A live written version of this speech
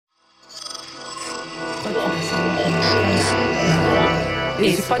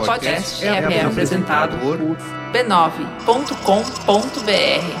Esse podcast é apresentado por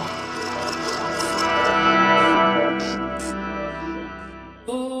b9.com.br.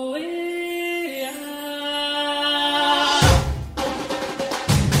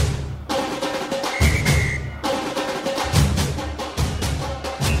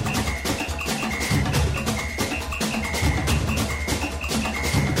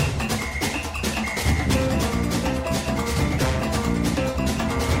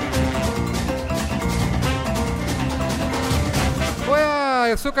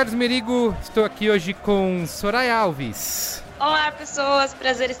 Eu sou o Carlos Merigo, estou aqui hoje com Soraya Alves. Olá, pessoas,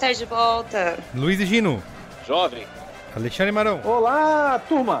 prazer estar de volta. Luiz e Gino. Jovem. Alexandre Marão. Olá,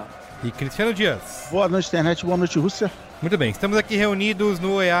 turma. E Cristiano Dias. Boa noite, internet, boa noite, Rússia. Muito bem, estamos aqui reunidos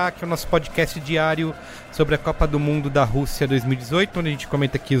no OEA, que é o nosso podcast diário sobre a Copa do Mundo da Rússia 2018, onde a gente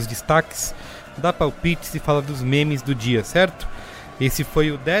comenta aqui os destaques, dá palpites e fala dos memes do dia, certo? Esse foi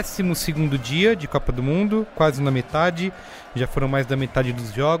o 12º dia de Copa do Mundo, quase na metade, já foram mais da metade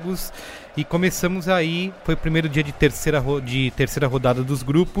dos jogos, e começamos aí, foi o primeiro dia de terceira rodada dos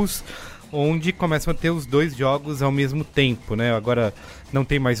grupos, onde começam a ter os dois jogos ao mesmo tempo, né? Agora não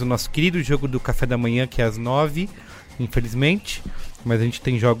tem mais o nosso querido jogo do café da manhã, que é às 9, infelizmente, mas a gente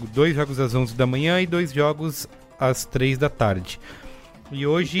tem dois jogos às 11 da manhã e 2 jogos às 3 da tarde. E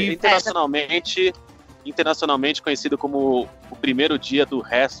hoje... Internacionalmente conhecido como o primeiro dia do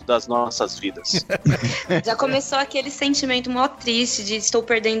resto das nossas vidas. Já começou aquele sentimento mó triste de estou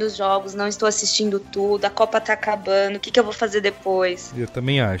perdendo os jogos, não estou assistindo tudo, a Copa tá acabando, o que eu vou fazer depois? Eu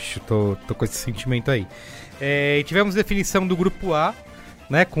também acho, tô com esse sentimento aí. Tivemos definição do grupo A,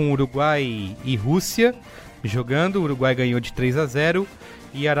 né, com Uruguai e Rússia jogando. O Uruguai ganhou de 3-0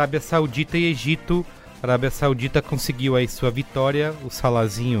 e Arábia Saudita e Egito. A Arábia Saudita conseguiu aí sua vitória, o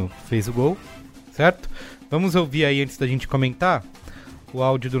Salazinho fez o gol. Certo? Vamos ouvir aí, antes da gente comentar, o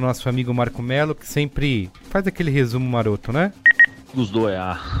áudio do nosso amigo Marco Melo, que sempre faz aquele resumo maroto, né? Os do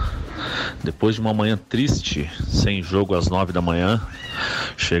EA. Depois de uma manhã triste, sem jogo às 9 da manhã,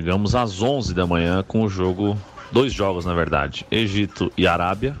 chegamos às 11 da manhã com o jogo, 2 jogos na verdade, Egito e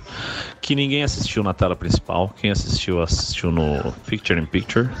Arábia, que ninguém assistiu na tela principal. Quem assistiu no Picture in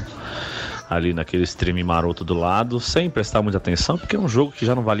Picture, ali naquele stream maroto do lado, sem prestar muita atenção, porque é um jogo que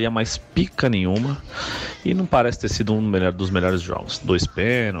já não valia mais pica nenhuma e não parece ter sido dos melhores jogos. 2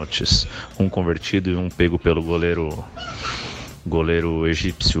 pênaltis, um convertido e um pego pelo goleiro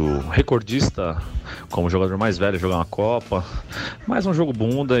egípcio recordista, como jogador mais velho, jogar uma Copa. Mais um jogo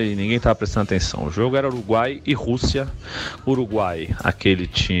bunda e ninguém estava prestando atenção. O jogo era Uruguai e Rússia. Uruguai, aquele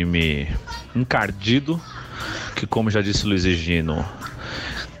time encardido, que, como já disse Luiz e Gino,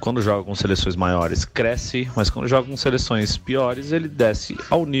 quando joga com seleções maiores cresce, mas quando joga com seleções piores ele desce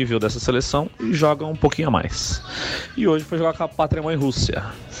ao nível dessa seleção e joga um pouquinho a mais. E hoje foi jogar com a pátria mãe Rússia,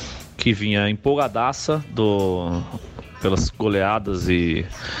 que vinha empolgadaça pelas goleadas e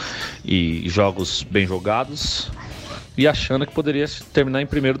jogos bem jogados, e achando que poderia terminar em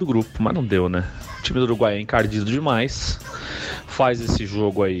primeiro do grupo, mas não deu, né? O time do Uruguai é encardido demais, faz esse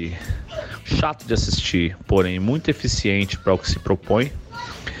jogo aí chato de assistir, porém muito eficiente para o que se propõe,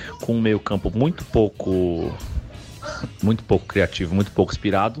 com um meio campo muito pouco criativo, muito pouco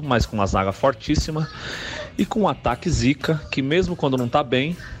inspirado, mas com uma zaga fortíssima e com um ataque zica, que mesmo quando não tá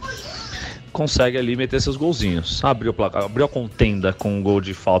bem, consegue ali meter seus golzinhos. Abriu a contenda com um gol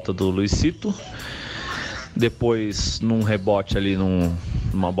de falta do Luizito, depois num rebote ali,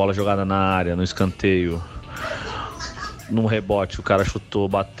 numa bola jogada na área, no escanteio, num rebote o cara chutou,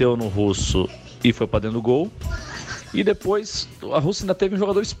 bateu no russo e foi pra dentro do gol. E depois a Rússia ainda teve um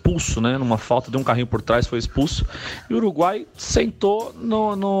jogador expulso, né? Numa falta, deu um carrinho por trás, foi expulso. E o Uruguai sentou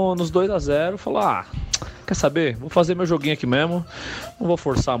nos 2-0, falou: quer saber? Vou fazer meu joguinho aqui mesmo, não vou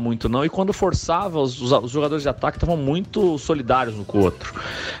forçar muito não. E quando forçava, os jogadores de ataque estavam muito solidários um com o outro.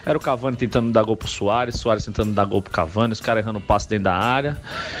 Era o Cavani tentando dar gol pro Suárez tentando dar gol pro Cavani, os caras errando passe dentro da área.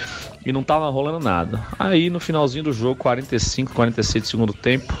 E não tava rolando nada. Aí no finalzinho do jogo, 45, 46 do segundo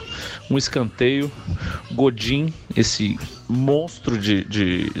tempo, um escanteio, Godin, esse monstro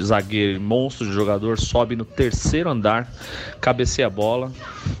de zagueiro, monstro de jogador, sobe no 3º andar, cabeceia a bola,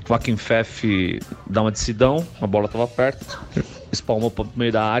 o Akinfev dá uma decidão, a bola tava perto, espalmou para o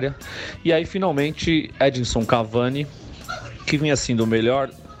meio da área, e aí finalmente Edinson Cavani, que vinha assim do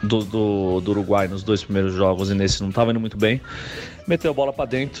melhor do Uruguai nos 2 primeiros jogos e nesse não estava indo muito bem, meteu a bola para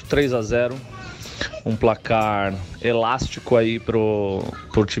dentro, 3-0. um placar elástico aí pro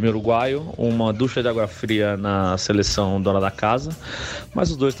time uruguaio, uma ducha de água fria na seleção dona da casa, mas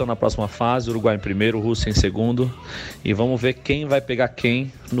os dois estão na próxima fase, Uruguai em primeiro, Rússia em segundo, e vamos ver quem vai pegar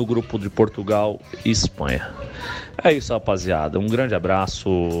quem no grupo de Portugal e Espanha. É isso, rapaziada, um grande abraço,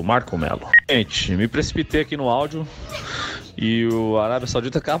 Marco Melo. Gente, me precipitei aqui no áudio e o Arábia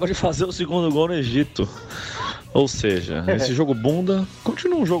Saudita acaba de fazer o segundo gol no Egito. Ou seja, esse jogo bunda,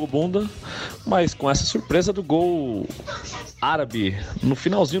 continua um jogo bunda, mas com essa surpresa do gol árabe no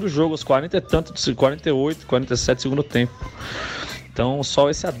finalzinho do jogo, aos 40 e tanto, 48, 47 segundo tempo. Então, só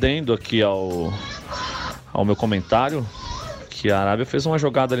esse adendo aqui ao meu comentário, que a Arábia fez uma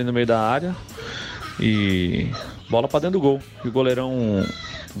jogada ali no meio da área e bola para dentro do gol. E o goleirão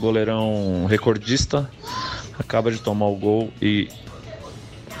recordista acaba de tomar o gol e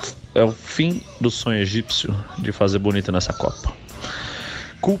é o fim do sonho egípcio de fazer bonito nessa Copa.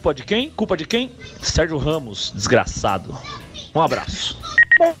 Culpa de quem? Culpa de quem? Sérgio Ramos, desgraçado. Um abraço.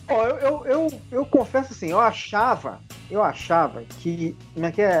 Bom, eu confesso assim, eu achava que eu achava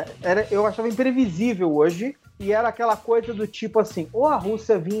imprevisível hoje, e era aquela coisa do tipo assim, ou a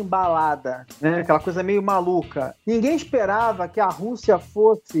Rússia vinha embalada, né? Aquela coisa meio maluca. Ninguém esperava que a Rússia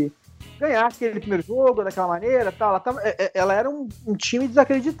fosse ganhar aquele primeiro jogo daquela maneira, tal. Ela era um time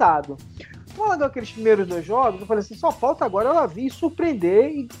desacreditado. Quando ela ganhou aqueles primeiros 2 jogos, eu falei assim, só falta agora ela vir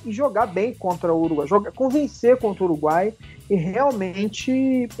surpreender e jogar bem contra o Uruguai, convencer contra o Uruguai e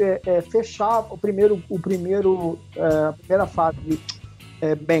realmente fechar a primeira fase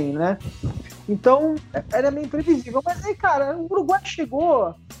bem, né? Então, era meio imprevisível. Mas aí, cara, o Uruguai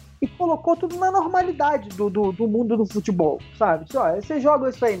chegou e colocou tudo na normalidade do mundo do futebol, sabe? Vocês jogam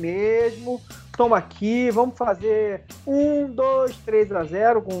isso aí mesmo, toma aqui, vamos fazer 1, 2,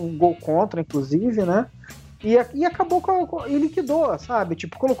 3-0, com um gol contra, inclusive, né? E acabou e liquidou, sabe?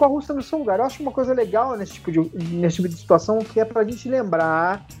 Tipo, colocou a Rússia no seu lugar. Eu acho uma coisa legal nesse tipo de situação, que é pra gente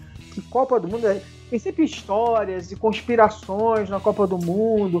lembrar que Copa do Mundo tem sempre histórias e conspirações na Copa do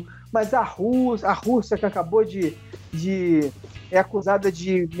Mundo, mas a Rússia que acabou de é acusada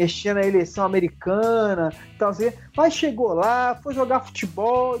de mexer na eleição americana, então, assim, mas chegou lá, foi jogar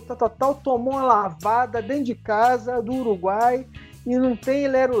futebol, tal, tomou uma lavada dentro de casa do Uruguai e não tem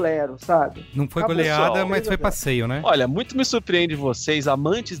lero-lero, sabe? Não foi goleada, mas foi passeio, né? Olha, muito me surpreende vocês,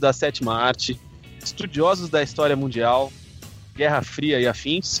 amantes da sétima arte, estudiosos da história mundial, Guerra Fria e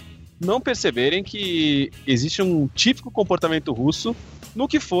afins, não perceberem que existe um típico comportamento russo no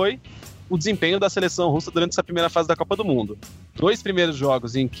que foi o desempenho da seleção russa durante essa primeira fase da Copa do Mundo. 2 primeiros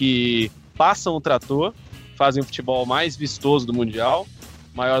jogos em que passam o trator, fazem o futebol mais vistoso do Mundial,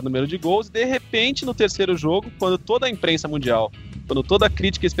 maior número de gols, e de repente no terceiro jogo, quando toda a imprensa mundial, quando toda a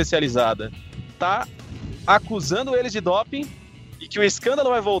crítica especializada está acusando eles de doping e que o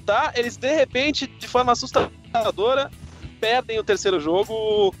escândalo vai voltar, eles de repente, de forma assustadora, perdem o terceiro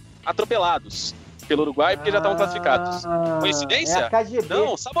jogo atropelados pelo Uruguai, porque já estavam classificados. Coincidência? É a KGB.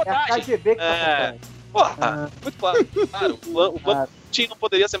 Não, sabotagem. É a KGB que tá Porra, muito claro. O plano não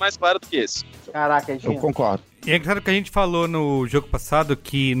poderia ser mais claro do que esse. Caraca, gente. Eu concordo. E é claro que a gente falou no jogo passado,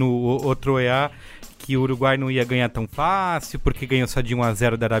 que no outro EA, que o Uruguai não ia ganhar tão fácil, porque ganhou só de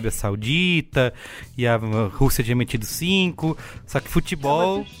 1-0 da Arábia Saudita, e a Rússia tinha metido 5, só que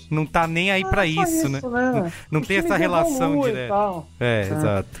futebol não tá nem aí pra isso, né? Não tem essa relação direta.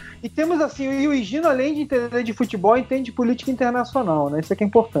 Exato. E temos assim, o Higino, além de entender de futebol, entende política internacional, né? Isso aqui é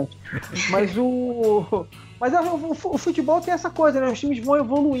importante. Mas o futebol tem essa coisa, né? Os times vão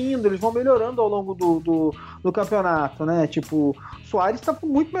evoluindo, eles vão melhorando ao longo do campeonato, né? Tipo, o Suárez tá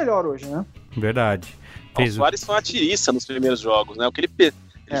muito melhor hoje, né? Verdade. O Suárez foi uma tiriça nos primeiros jogos, né? O que ele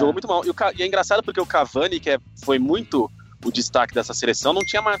jogou muito mal. E é engraçado porque o Cavani, que foi muito o destaque dessa seleção, não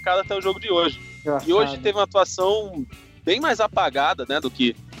tinha marcado até o jogo de hoje. Engraçado. E hoje teve uma atuação bem mais apagada, né, do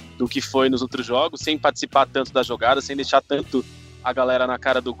que foi nos outros jogos, sem participar tanto da jogada, sem deixar tanto a galera na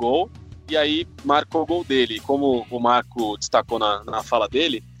cara do gol. E aí marcou o gol dele. Como o Marco destacou na fala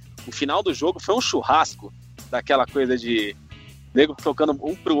dele, o final do jogo foi um churrasco, daquela coisa de nego tocando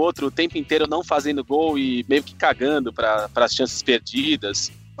um pro outro o tempo inteiro, não fazendo gol e meio que cagando para as chances perdidas.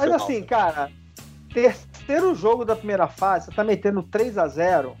 Mas foi assim, cara, terceiro jogo da primeira fase, você tá metendo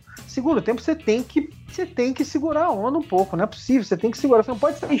 3-0, segundo tempo você tem que segurar a onda um pouco, não é possível, você tem que segurar, você não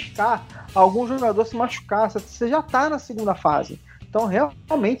pode arriscar algum jogador se machucar, você já tá na segunda fase. Então,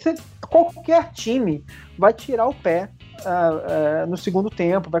 realmente, qualquer time vai tirar o pé no segundo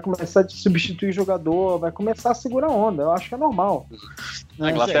tempo, vai começar a substituir jogador, vai começar a segurar a onda. Eu acho que é normal. A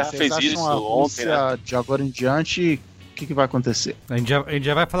Inglaterra fez isso ontem, né? De agora em diante, o que vai acontecer? A gente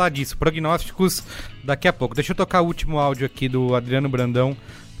já vai falar disso. Prognósticos daqui a pouco. Deixa eu tocar o último áudio aqui do Adriano Brandão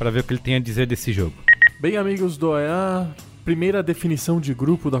para ver o que ele tem a dizer desse jogo. Bem, amigos do OEA, primeira definição de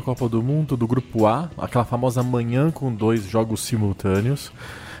grupo da Copa do Mundo, do grupo A, aquela famosa manhã com 2 jogos simultâneos.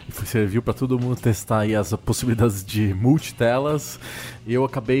 Serviu para todo mundo testar aí as possibilidades de multitelas. Eu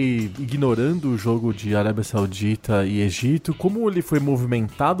acabei ignorando o jogo de Arábia Saudita e Egito. Como ele foi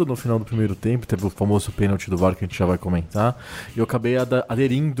movimentado no final do primeiro tempo, teve o famoso pênalti do VAR que a gente já vai comentar, eu acabei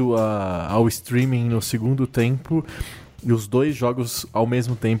aderindo ao streaming no segundo tempo. E os 2 jogos ao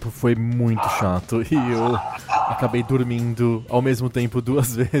mesmo tempo foi muito chato. E eu acabei dormindo ao mesmo tempo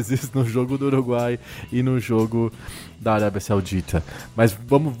 2 vezes no jogo do Uruguai e no jogo da Arábia Saudita. Mas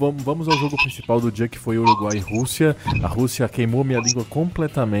vamos ao jogo principal do dia, que foi Uruguai e Rússia. A Rússia queimou minha língua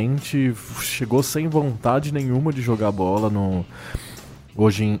completamente, chegou sem vontade nenhuma de jogar bola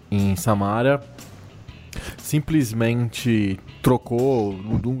hoje em Samara. Simplesmente trocou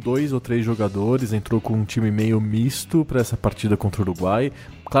 2 ou 3 jogadores, entrou com um time meio misto para essa partida contra o Uruguai.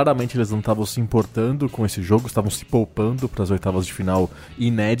 Claramente eles não estavam se importando com esse jogo, estavam se poupando para as oitavas de final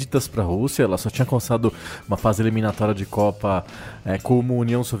inéditas para a Rússia. Ela só tinha alcançado uma fase eliminatória de Copa como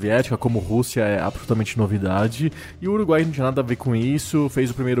União Soviética, como Rússia é absolutamente novidade. E o Uruguai não tinha nada a ver com isso,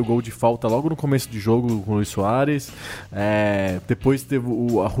 fez o primeiro gol de falta logo no começo de jogo com o Luis Soares. Depois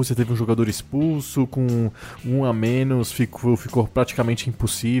a Rússia teve um jogador expulso, com 1 a menos, ficou praticamente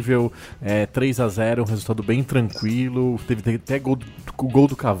impossível. 3-0, um resultado bem tranquilo. Teve até gol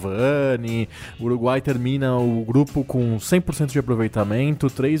do Cavani. O Uruguai termina o grupo com 100% de aproveitamento,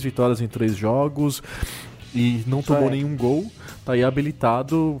 3 vitórias em 3 jogos e não tomou nenhum gol. Tá aí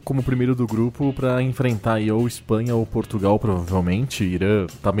habilitado como primeiro do grupo para enfrentar aí ou Espanha ou Portugal, provavelmente. Irã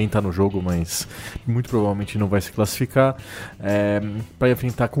também tá no jogo, mas muito provavelmente não vai se classificar, para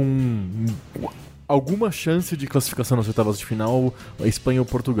enfrentar com alguma chance de classificação nas oitavas de final, a Espanha ou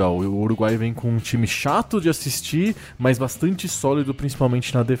Portugal. O Uruguai vem com um time chato de assistir, mas bastante sólido,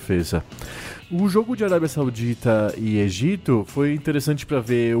 principalmente na defesa. O jogo de Arábia Saudita e Egito foi interessante para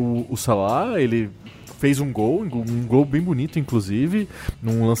ver o Salah. Ele fez um gol bem bonito, inclusive,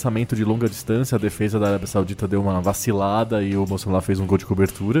 num lançamento de longa distância. A defesa da Arábia Saudita deu uma vacilada e o Salah fez um gol de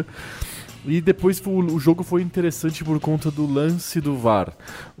cobertura. E depois o jogo foi interessante por conta do lance do VAR.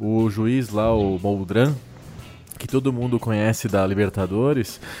 O juiz lá, o Moldran, que todo mundo conhece da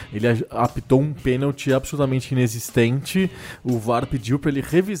Libertadores, ele apitou um pênalti absolutamente inexistente. O VAR pediu para ele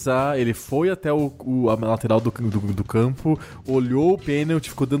revisar, ele foi até a lateral do campo, olhou o pênalti,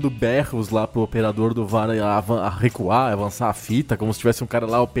 ficou dando berros lá pro operador do VAR a recuar, avançar a fita, como se tivesse um cara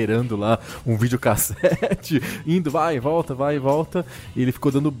lá operando lá um videocassete, indo, vai e volta. E ele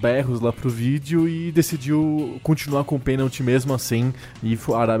ficou dando berros lá pro vídeo e decidiu continuar com o pênalti mesmo assim, e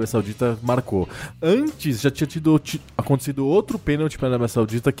a Arábia Saudita marcou. Antes já tinha acontecido outro pênalti para a Arábia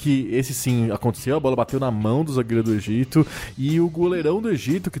Saudita, que esse sim aconteceu, a bola bateu na mão do zagueiro do Egito, e o goleirão do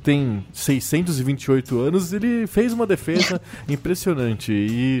Egito, que tem 628 anos, ele fez uma defesa impressionante,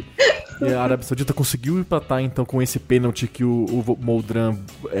 e a Arábia Saudita conseguiu empatar então com esse pênalti que o Moldran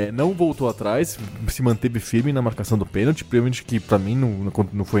não voltou atrás, se manteve firme na marcação do pênalti, pênalti que pra mim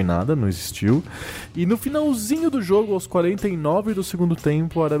não foi nada, não existiu. E no finalzinho do jogo, aos 49 do segundo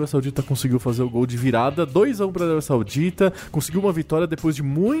tempo, a Arábia Saudita conseguiu fazer o gol de virada, 2-1 para a Arábia Saudita, conseguiu uma vitória depois de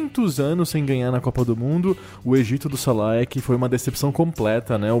muitos anos sem ganhar na Copa do Mundo. O Egito do Salah, que foi uma decepção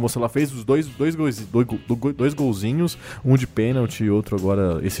completa, né? O Salah fez os dois golzinhos, um de pênalti e outro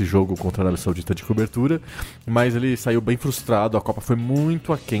agora esse jogo contra a Arábia Saudita de cobertura, mas ele saiu bem frustrado, a Copa foi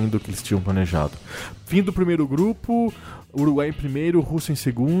muito aquém do que eles tinham planejado. Fim do primeiro grupo, Uruguai em primeiro, Rússia em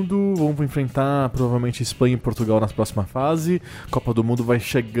segundo, vamos enfrentar provavelmente Espanha e Portugal na próxima fase. Copa do Mundo vai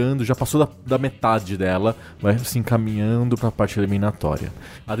chegando, já passou da metade dela, vai se encaminhando para a parte eliminatória.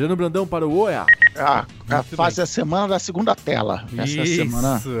 Adriano Brandão para o OEA. A fase da semana da segunda tela. Essa Isso,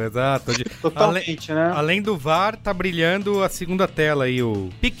 semana... exato. Totalmente, né? Além do VAR, tá brilhando a segunda tela aí, o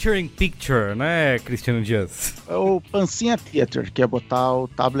Picture in Picture, né, Cristiano Dias? É o Pancinha Theater, que é botar o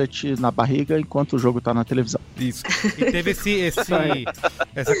tablet na barriga enquanto o jogo tá na televisão. Isso. E teve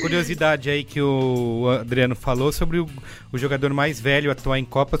essa curiosidade aí que o Adriano falou sobre o jogador mais velho a atuar em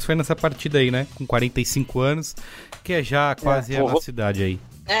Copas, foi nessa partida aí, né? Com 45 anos, que é já quase a nossa idade aí.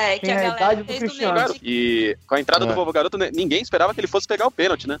 Que a galera fez o meme. E com a entrada do vovô garoto, ninguém esperava que ele fosse pegar o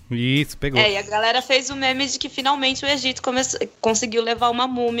pênalti, né? Isso, pegou. E a galera fez o meme de que finalmente o Egito conseguiu levar uma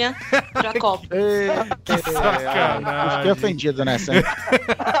múmia pra Copa. Que sacanagem. Fiquei ofendido nessa.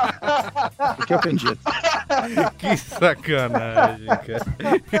 Fiquei ofendido. Que sacanagem, cara.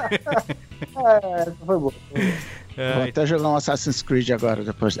 Essa foi boa. Vou até jogar um Assassin's Creed agora,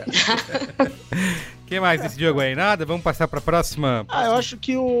 depois dessa. O que mais desse jogo aí? Nada? Vamos passar para a próxima? Eu acho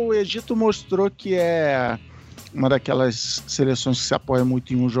que o Egito mostrou que é uma daquelas seleções que se apoia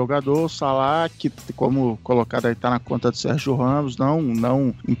muito em um jogador. O Salah, que como colocado aí, tá na conta do Sérgio Ramos,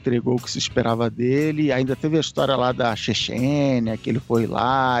 não entregou o que se esperava dele. Ainda teve a história lá da Chechênia, que ele foi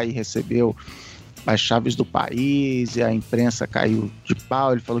lá e recebeu as chaves do país e a imprensa caiu de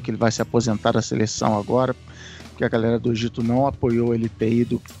pau. Ele falou que ele vai se aposentar da seleção agora, porque a galera do Egito não apoiou ele ter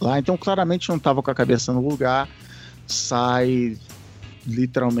ido lá. Então claramente não estava com a cabeça no lugar. Sai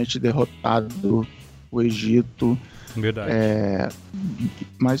literalmente derrotado o Egito. Verdade.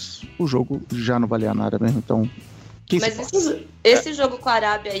 Mas o jogo já não valia nada mesmo, então... Mas esse jogo com a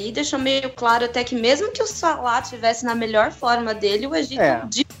Arábia aí deixou meio claro até que mesmo que o Salah estivesse na melhor forma dele, o Egito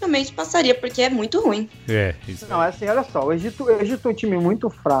dificilmente passaria, porque é muito ruim. Isso. Não, assim, olha só, o Egito é um time muito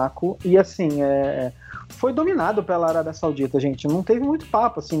fraco e, assim, foi dominado pela Arábia Saudita, gente. Não teve muito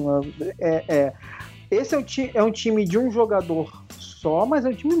papo, assim. Esse é um time de um jogador só, mas é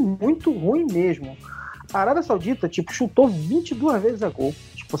um time muito ruim mesmo. A Arábia Saudita, chutou 22 vezes a gol.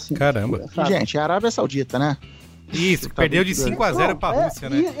 Tipo assim. Caramba. Sabe? Gente, é a Arábia Saudita, né? Isso, perdeu de 5-0 pra Rússia,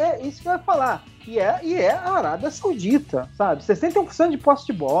 né? É isso que eu ia falar. E é a Arábia Saudita, sabe? 61% de posse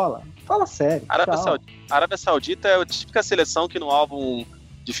de bola. Fala sério. A Arábia Saudita é a típica seleção que no álbum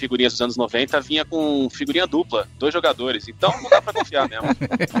de figurinhas dos anos 90 vinha com figurinha dupla, 2 jogadores. Então não dá pra confiar mesmo.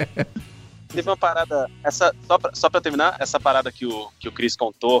 Teve uma parada, só pra terminar, essa parada que o Chris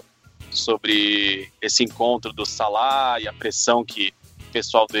contou sobre esse encontro do Salah e a pressão que o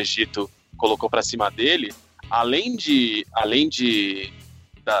pessoal do Egito colocou pra cima dele, além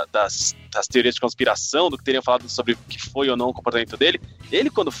das teorias de conspiração, do que teriam falado sobre o que foi ou não o comportamento dele, ele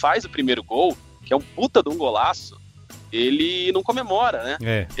quando faz o primeiro gol, que é um puta de um golaço, ele não comemora,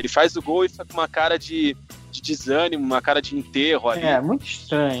 né? Ele faz o gol e fica com uma cara de desânimo, uma cara de enterro ali. Muito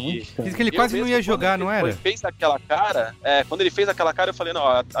estranho. Diz que ele quase não ia jogar, não era? Quando ele fez aquela cara, eu falei, não,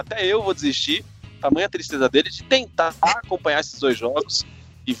 até eu vou desistir, tamanha tristeza dele, de tentar acompanhar esses 2 jogos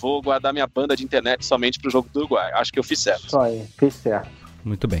e vou guardar minha banda de internet somente pro jogo do Uruguai. Acho que eu fiz certo. Só aí, fez certo.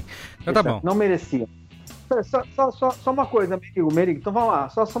 Muito bem. Então tá bom. Não merecia. Só uma coisa, Merigo. Então vamos lá,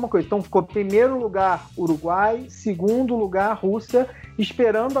 só uma coisa. Então ficou primeiro lugar Uruguai, segundo lugar Rússia,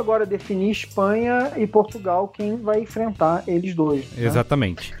 esperando agora definir Espanha e Portugal quem vai enfrentar eles dois. Né?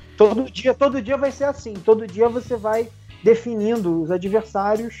 Exatamente. Todo dia vai ser assim. Todo dia você vai definindo os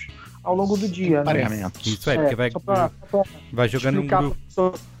adversários ao longo do dia. Né? Isso aí, porque vai jogando um grupo.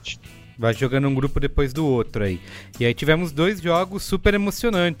 Vai jogando um grupo depois do outro aí. E aí tivemos 2 jogos super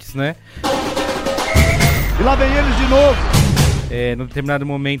emocionantes, né? E lá vem eles de novo. No determinado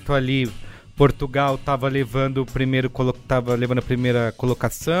momento ali, Portugal estava levando a primeira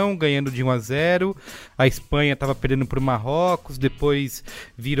colocação, ganhando de 1-0. A Espanha estava perdendo para o Marrocos, depois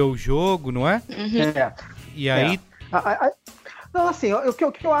virou o jogo, não é? Uhum. E aí... Não, assim, o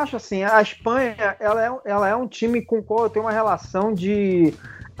que eu acho assim, a Espanha, ela é um time com o qual eu tenho uma relação de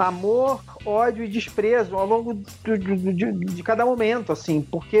amor, ódio e desprezo ao longo de cada momento, assim,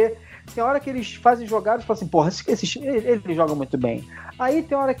 porque tem hora que eles fazem jogadas e falam assim, porra, esse time, eles jogam muito bem. Aí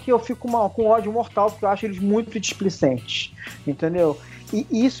tem hora que eu fico com ódio mortal, porque eu acho eles muito displicentes, entendeu? E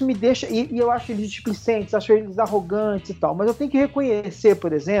isso me deixa... E eu acho eles displicentes, acho eles arrogantes e tal. Mas eu tenho que reconhecer,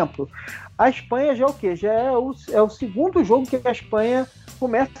 por exemplo, a Espanha já é o quê? Já é o segundo jogo que a Espanha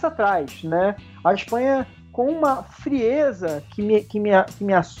começa atrás, né? A Espanha, com uma frieza que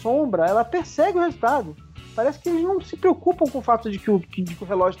me assombra, ela persegue o resultado. Parece que eles não se preocupam com o fato de que o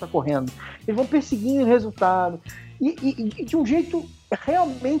relógio está correndo. Eles vão perseguindo o resultado. E de um jeito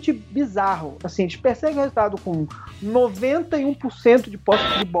realmente bizarro. Assim, eles perseguem o resultado com 91% de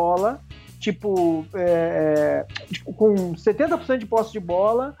posse de bola, com 70% de posse de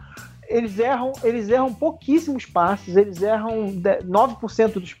bola. Eles erram pouquíssimos passes, eles erram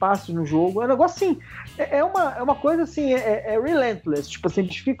 9% dos passes no jogo. É um negócio assim, é uma coisa assim, é relentless. Tipo assim,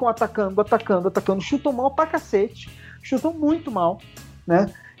 eles ficam atacando, chutam mal pra cacete, chutam muito mal,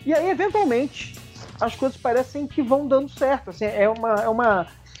 né? E aí, eventualmente, as coisas parecem que vão dando certo. Assim, é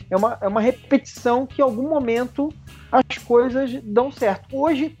uma repetição que em algum momento as coisas dão certo.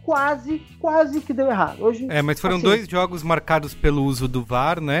 Hoje quase que deu errado. Hoje, mas foram assim, 2 jogos marcados pelo uso do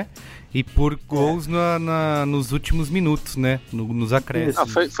VAR, né? E por gols nos últimos minutos, né? Nos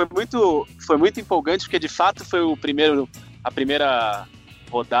acréscimos. Foi muito empolgante, porque de fato foi a primeira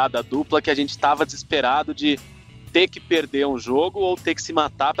rodada dupla que a gente estava desesperado de ter que perder um jogo ou ter que se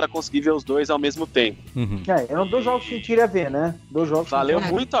matar para conseguir ver os 2 ao mesmo tempo. Uhum. Eram 2 jogos que a gente queria ver, né? 2 jogos. Valeu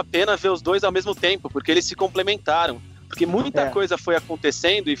muito a pena ver os 2 ao mesmo tempo, porque eles se complementaram. Porque muita coisa foi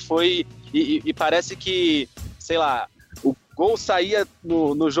acontecendo e parece que, sei lá, gol saía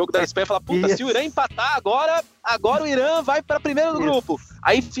no jogo da Espanha e falava, puta, se o Irã empatar agora o Irã vai pra primeiro do grupo.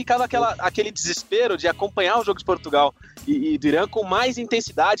 Aí ficava aquele desespero de acompanhar o jogo de Portugal e do Irã com mais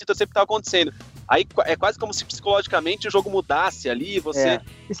intensidade e torcer o que estava acontecendo. Aí é quase como se psicologicamente o jogo mudasse ali, você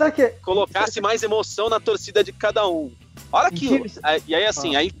colocasse mais emoção na torcida de cada um. Olha aquilo. E aí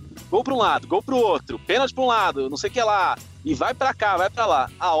assim, aí gol pra um lado, gol pro outro, pênalti pra um lado, não sei o que lá, e vai pra cá, vai pra lá.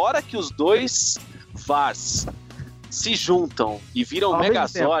 A hora que os dois VARs se juntam e viram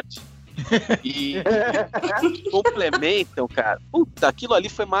Megazord e complementam, cara, puta, aquilo ali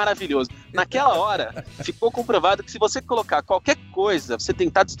foi maravilhoso. Naquela hora, ficou comprovado que se você colocar qualquer coisa, você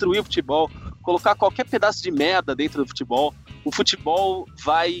tentar destruir o futebol, colocar qualquer pedaço de merda dentro do futebol, o futebol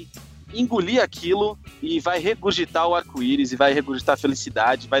vai engolir aquilo e vai regurgitar o arco-íris e vai regurgitar a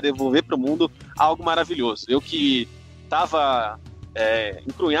felicidade, vai devolver pro mundo algo maravilhoso. Eu que tava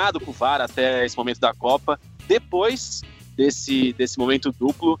encrunhado com o VAR até esse momento da Copa, depois desse momento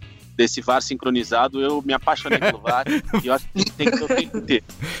duplo, desse VAR sincronizado, eu me apaixonei pelo VAR e eu acho que tem que ter.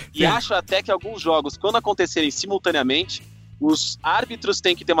 E acho até que alguns jogos, quando acontecerem simultaneamente, os árbitros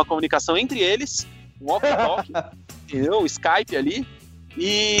têm que ter uma comunicação entre eles, um walkie-talkie, um Skype ali,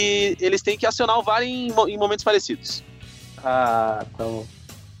 e eles têm que acionar o VAR em momentos parecidos. Ah, então...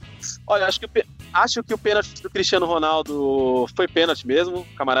 Olha, acho que o pênalti do Cristiano Ronaldo foi pênalti mesmo, o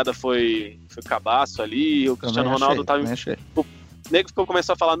camarada foi cabaço ali, o Cristiano Ronaldo tava... O nego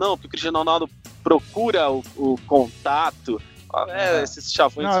começou a falar, não, porque o Cristiano Ronaldo procura o contato... esses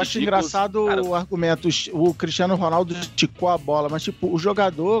chavões. Não, eu acho engraçado, cara, o argumento. O Cristiano Ronaldo esticou a bola, mas tipo, o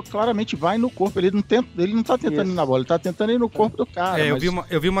jogador claramente vai no corpo. Ele não tá tentando ir na bola, ele tá tentando ir no corpo do cara. Eu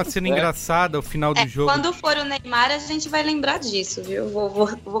vi uma cena engraçada ao final do jogo. Quando for o Neymar, a gente vai lembrar disso, viu?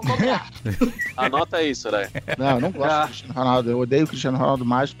 Vou cobrar. Anota isso, né? Não, eu não gosto do Cristiano Ronaldo. Eu odeio o Cristiano Ronaldo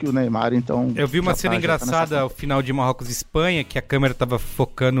mais que o Neymar, então. Eu vi uma cena engraçada ao final de Marrocos e Espanha, que a câmera tava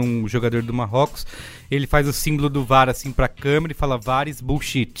focando um jogador do Marrocos. Ele faz o símbolo do VAR assim pra câmera e fala VAR is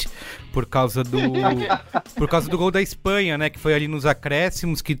bullshit. Por causa do gol da Espanha, né? Que foi ali nos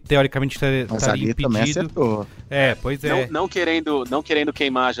acréscimos, que teoricamente estaria impedido. Também acertou. Pois é. Não querendo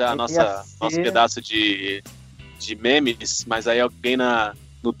queimar já nosso pedaço de memes, mas aí alguém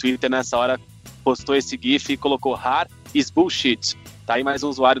no Twitter nessa hora postou esse gif e colocou VAR is bullshit. Tá aí mais um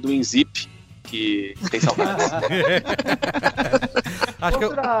usuário do WinZip que tem saudades.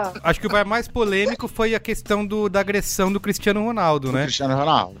 Acho que o VAR mais polêmico foi a questão da agressão do Cristiano Ronaldo, né? Cristiano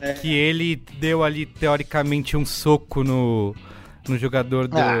Ronaldo. Que ele deu ali, teoricamente, um soco no jogador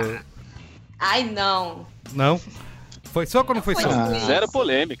do... Ai, não. Não? Foi soco ou não foi soco? Zero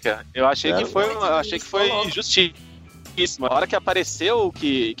polêmica. Eu achei que foi justíssimo. A hora que apareceu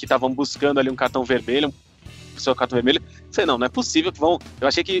que estavam buscando ali um cartão vermelho, seu cartão vermelho, sei não é possível que vão... Eu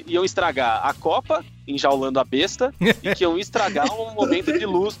achei que iam estragar a Copa, enjaulando a besta, e que iam estragar um momento de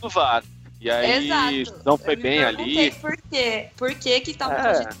luz do VAR. E aí não foi bem ali. Por quê? Por que estavam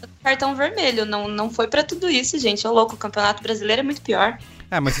cogitando cartão vermelho? Não foi pra tudo isso, gente. Ô louco, o Campeonato Brasileiro é muito pior.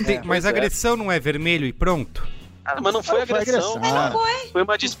 Mas agressão não é vermelho e pronto? Mas não foi agressão. Foi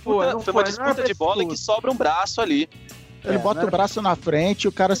uma disputa de bola que sobra um braço ali. Ele bota o braço na frente e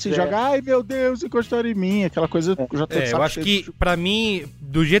o cara se joga, ai meu Deus, encostaram em mim, aquela coisa que eu já tô de saco eu acho que, pra mim,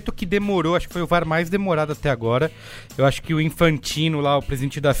 do jeito que demorou, acho que foi o VAR mais demorado até agora. Eu acho que o Infantino lá, o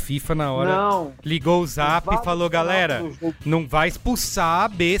presidente da FIFA, na hora, ligou o Zap e falou, galera, não vai expulsar a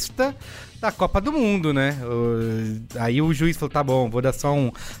besta da Copa do Mundo, né? Aí o juiz falou, tá bom, vou dar só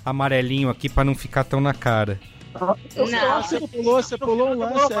um amarelinho aqui pra não ficar tão na cara. Você pulou um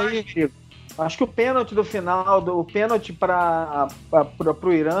lance aí. Acho que o pênalti do final, o pênalti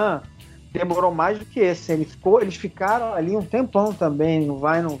pro Irã demorou mais do que esse. Eles ficaram ali um tempão também. Não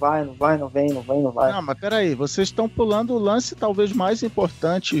vai, não vem. Não, mas peraí, vocês estão pulando o lance talvez mais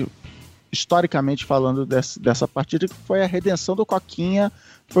importante, historicamente falando, dessa partida, que foi a redenção do Coquinha,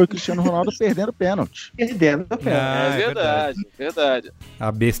 foi o Cristiano Ronaldo perdendo o pênalti. Verdade.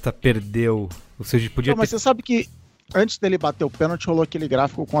 A besta perdeu. Ou seja, podia Mas você sabe que antes dele bater o pênalti, rolou aquele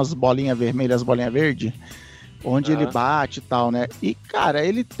gráfico com as bolinhas vermelhas, as bolinhas verdes, onde ele bate e tal, né? E, cara,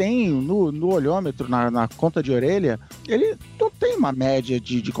 ele tem, no olhômetro, na conta de orelha, ele não tem uma média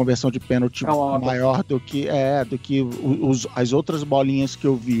de conversão de pênalti maior do que as outras bolinhas que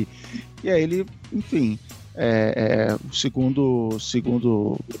eu vi. E aí ele, enfim, segundo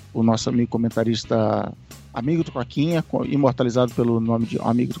o nosso amigo comentarista, amigo do Coquinha, imortalizado pelo nome de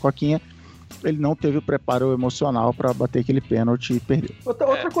Amigo do Coquinha, ele não teve o preparo emocional para bater aquele pênalti e perdeu.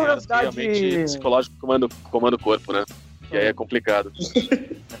 Outra curiosidade... Realmente psicológico comanda o corpo, né? E aí é complicado.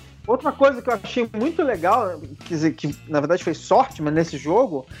 Outra coisa que eu achei muito legal, quer dizer, que na verdade foi sorte, mas nesse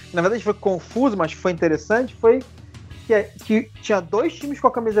jogo, na verdade foi confuso, mas foi interessante, foi que que tinha 2 times com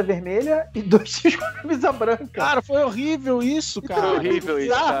a camisa vermelha e 2 times com a camisa branca. Cara, foi horrível isso, cara. Foi horrível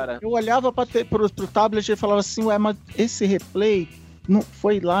isso, cara. Eu olhava pro tablet e falava assim, ué, mas esse replay não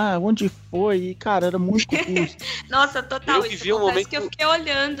foi lá, onde foi? E, cara, era muito confuso. Nossa, total. Eu Isso vivi um acontece momento que eu fiquei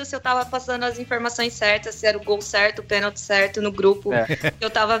olhando se eu tava passando as informações certas, se era o gol certo, o pênalti certo no grupo. Eu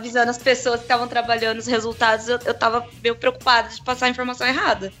tava avisando as pessoas que estavam trabalhando os resultados, eu tava meio preocupada de passar a informação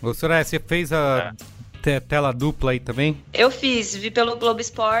errada. Ô, Soraya, você fez a tela dupla aí também? Eu vi pelo Globo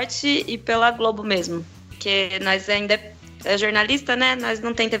Esporte e pela Globo mesmo. Porque nós ainda é jornalista, né? Nós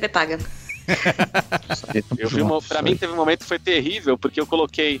não tem TV paga. Pra mim teve um momento que foi terrível, porque eu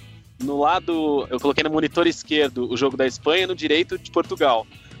coloquei no monitor esquerdo o jogo da Espanha e no direito de Portugal.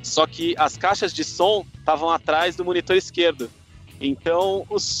 Só que as caixas de som estavam atrás do monitor esquerdo. Então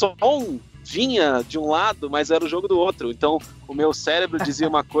o som vinha de um lado, mas era o jogo do outro. Então o meu cérebro dizia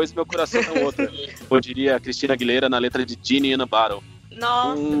uma coisa e meu coração era outra. Eu diria Cristina Aguilera na letra de Genie in a Bottle.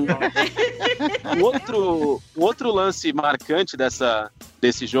 Nossa! Um outro lance marcante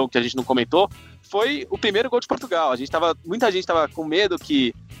desse jogo que a gente não comentou foi o primeiro gol de Portugal. Muita gente tava com medo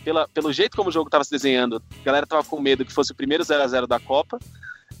que, pelo jeito como o jogo tava se desenhando, a galera tava com medo que fosse o primeiro 0-0 da Copa.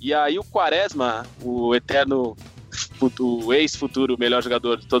 E aí o Quaresma, o eterno o ex-futuro melhor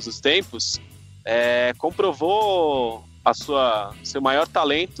jogador de todos os tempos, comprovou seu maior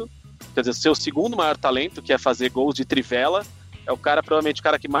talento, quer dizer, seu segundo maior talento, que é fazer gols de trivela. É provavelmente o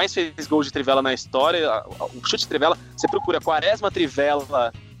cara que mais fez gols de trivela na história. O chute de trivela, você procura Quaresma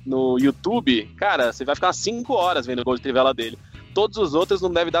trivela no YouTube, cara, você vai ficar 5 horas vendo o gol de trivela dele. Todos os outros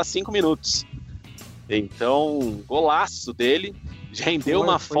não devem dar 5 minutos. Então, golaço dele. Rendeu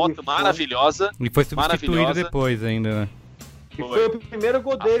uma foto maravilhosa. E foi substituído depois ainda, né? E foi o primeiro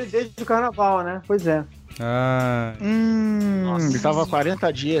gol dele desde o carnaval, né? Pois é. Ele tava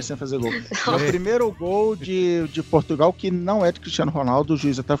 40 dias sem fazer gol. O primeiro gol de Portugal, que não é de Cristiano Ronaldo, o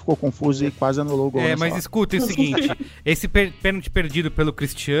juiz até ficou confuso e quase anulou o gol. Mas escuta, é o seguinte, esse pênalti perdido pelo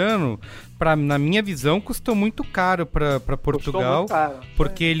Cristiano, na minha visão, custou muito caro pra Portugal,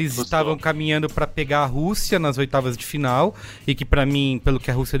 porque eles estavam caminhando pra pegar a Rússia nas oitavas de final, e que pra mim, pelo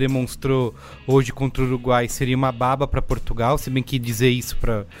que a Rússia demonstrou hoje contra o Uruguai, seria uma baba pra Portugal, se bem que dizer isso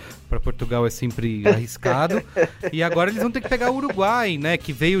pra Portugal é sempre arriscado. E agora eles vão ter que pegar o Uruguai, né?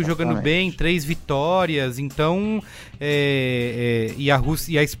 Que veio jogando bem, 3 vitórias. Então, e a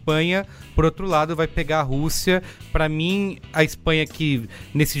Rússia e a Espanha, por outro lado, vai pegar a Rússia. Pra mim, a Espanha, que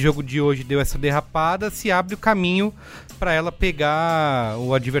nesse jogo de hoje deu essa derrapada, se abre o caminho pra ela pegar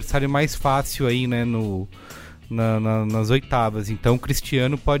o adversário mais fácil aí, né? Nas oitavas. Então, o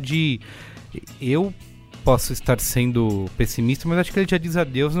Cristiano pode... Posso estar sendo pessimista, mas acho que ele já diz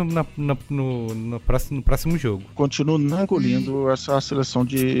adeus no próximo jogo. Continuo não engolindo essa seleção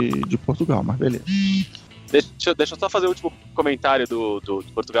de Portugal, mas beleza. Deixa eu só fazer o último comentário do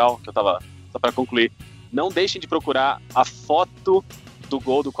Portugal, que eu tava só para concluir. Não deixem de procurar a foto do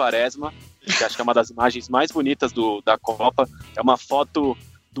gol do Quaresma, que acho que é uma das imagens mais bonitas da Copa. É uma foto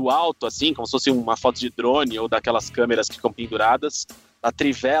do alto, assim, como se fosse uma foto de drone ou daquelas câmeras que ficam penduradas. A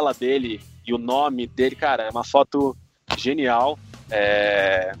trivela dele e o nome dele, cara, é uma foto genial,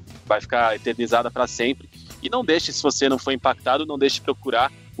 vai ficar eternizada para sempre. E não deixe, se você não foi impactado, não deixe de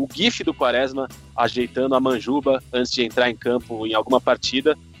procurar o GIF do Quaresma ajeitando a manjuba antes de entrar em campo em alguma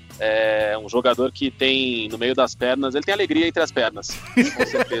partida. É um jogador que tem no meio das pernas, ele tem alegria entre as pernas, com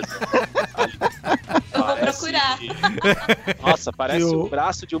certeza. Eu vou procurar. Nossa, parece o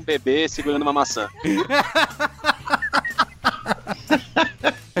braço de um bebê segurando uma maçã.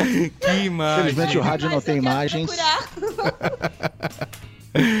 Que imagem. Infelizmente o rádio não tem imagens.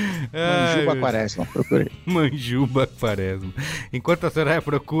 Manjuba Quaresma, procurei. Manjuba Quaresma. Enquanto a Soraya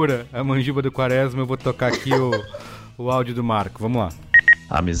procura a manjuba do Quaresma, eu vou tocar aqui o áudio do Marco. Vamos lá.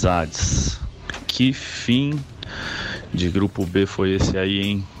 Amizades, que fim de grupo B foi esse aí,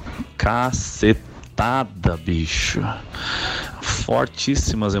 hein? Cacetada, bicho.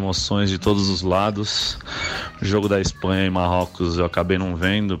 Fortíssimas emoções de todos os lados. O jogo da Espanha e Marrocos eu acabei não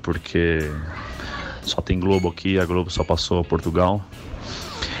vendo porque só tem Globo aqui, a Globo só passou a Portugal.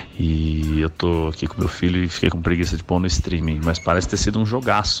 E eu tô aqui com meu filho e fiquei com preguiça de pôr no streaming. Mas parece ter sido um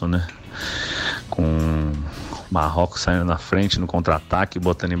jogaço, né? Com Marrocos saindo na frente no contra-ataque,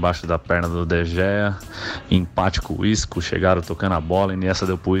 botando embaixo da perna do De Gea, empate com o Isco, chegaram tocando a bola, e nessa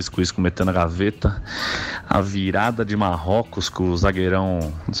deu pro Isco, o Isco metendo a gaveta. A virada de Marrocos com o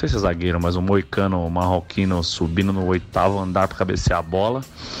zagueirão, não sei se é zagueiro, mas o moicano marroquino subindo no 8º andar para cabecear a bola.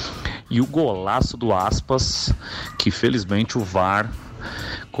 E o golaço do Aspas, que felizmente o VAR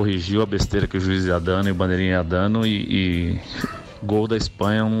corrigiu a besteira que o juiz ia dando e o bandeirinha ia dando, e gol da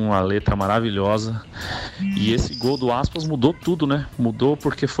Espanha, uma letra maravilhosa. E esse gol do Aspas mudou tudo, né? Mudou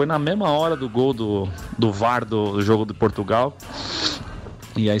porque foi na mesma hora do gol do VAR do jogo de Portugal.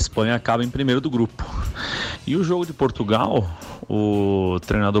 E a Espanha acaba em primeiro do grupo. E o jogo de Portugal, o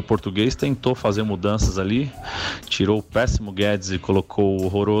treinador português tentou fazer mudanças ali, tirou o péssimo Guedes e colocou o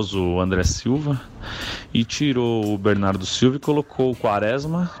horroroso André Silva, e tirou o Bernardo Silva e colocou o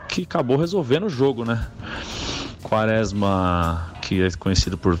Quaresma, que acabou resolvendo o jogo, né? Quaresma, que é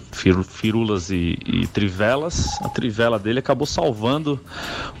conhecido por firulas e trivelas, a trivela dele acabou salvando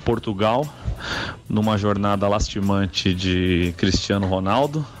Portugal numa jornada lastimante de Cristiano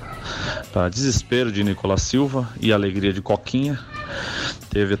Ronaldo, para desespero de Nicolas Silva e alegria de Coquinha.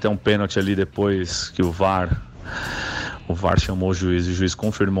 Teve até um pênalti ali depois que o VAR chamou o juiz e o juiz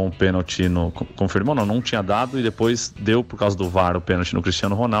confirmou um pênalti confirmou não tinha dado, e depois deu por causa do VAR o pênalti no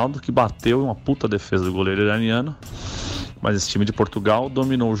Cristiano Ronaldo, que bateu em uma puta defesa do goleiro iraniano. Mas esse time de Portugal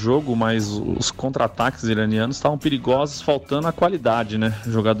dominou o jogo, mas os contra-ataques iranianos estavam perigosos, faltando a qualidade, né?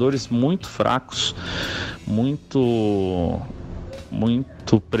 Jogadores muito fracos, muito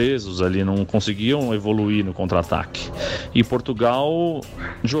presos ali, não conseguiam evoluir no contra-ataque. E Portugal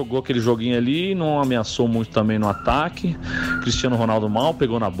jogou aquele joguinho ali, não ameaçou muito também no ataque. Cristiano Ronaldo mal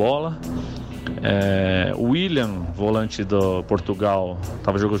pegou na bola. O William, volante do Portugal,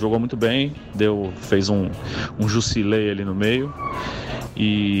 jogou muito bem, fez um Jusilei ali no meio.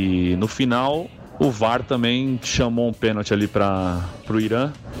 E no final o VAR também chamou um pênalti ali para o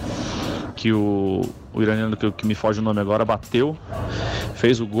Irã, que o iraniano, que me foge o nome agora, bateu,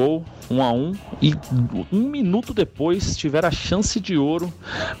 fez o gol, 1-1, e um minuto depois tiveram a chance de ouro,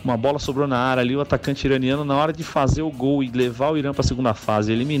 uma bola sobrou na área ali, o atacante iraniano, na hora de fazer o gol e levar o Irã para a segunda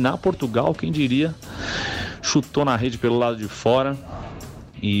fase, eliminar Portugal, quem diria, chutou na rede pelo lado de fora,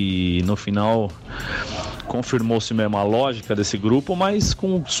 e no final confirmou-se mesmo a lógica desse grupo, mas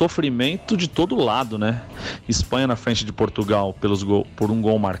com sofrimento de todo lado, né? Espanha na frente de Portugal por um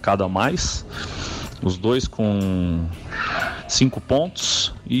gol marcado a mais, os dois com 5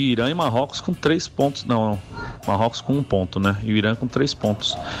 pontos, e Irã e Marrocos com 3 pontos. Não, Marrocos com 1 ponto, né? E o Irã com 3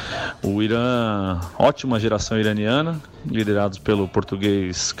 pontos. O Irã, ótima geração iraniana, liderados pelo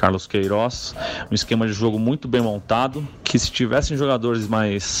português Carlos Queiroz, um esquema de jogo muito bem montado, que se tivessem jogadores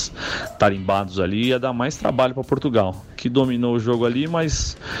mais tarimbados ali, ia dar mais trabalho para Portugal, que dominou o jogo ali,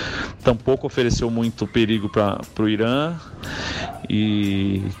 mas tampouco ofereceu muito perigo para o Irã.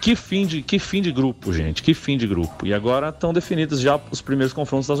 E que fim de grupo, gente, que fim de grupo. E agora estão definidos já os primeiros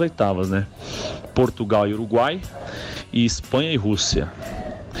confrontos das oitavas, né? Portugal e Uruguai, e Espanha e Rússia.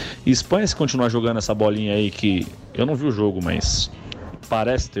 E Espanha, se continuar jogando essa bolinha aí, que eu não vi o jogo, mas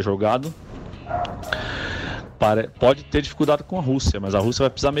parece ter jogado, pode ter dificuldade com a Rússia, mas a Rússia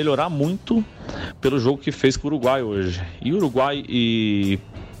vai precisar melhorar muito pelo jogo que fez com o Uruguai hoje. E Uruguai e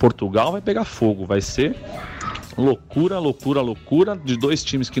Portugal vai pegar fogo, vai ser loucura de dois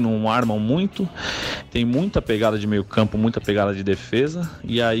times que não armam muito, tem muita pegada de meio campo, muita pegada de defesa,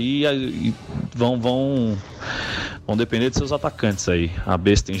 e aí vão depender de seus atacantes aí. A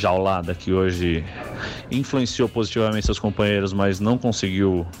besta enjaulada, que hoje influenciou positivamente seus companheiros, mas não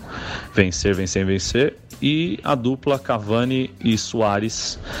conseguiu vencer, e a dupla Cavani e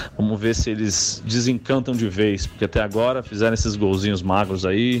Suárez, vamos ver se eles desencantam de vez, porque até agora fizeram esses golzinhos magros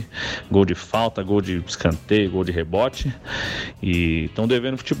aí, gol de falta, gol de escanteio, gol de rebote, e estão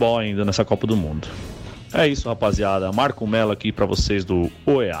devendo futebol ainda nessa Copa do Mundo. É isso, rapaziada. Marco Melo aqui pra vocês do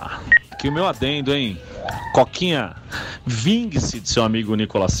OEA. Aqui o meu adendo, hein? Coquinha, vingue-se de seu amigo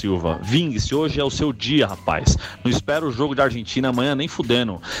Nicolas Silva. Vingue-se, hoje é o seu dia, rapaz. Não espera o jogo da Argentina amanhã nem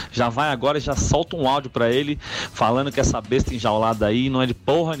fudendo. Já vai agora e já solta um áudio pra ele falando que essa besta enjaulada aí não é de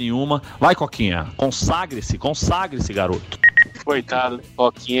porra nenhuma. Vai, Coquinha, consagre-se, garoto. Coitado do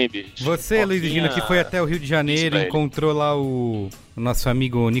Coquinha, bicho. Você, Luiz Gino, que foi até o Rio de Janeiro, encontrou lá o nosso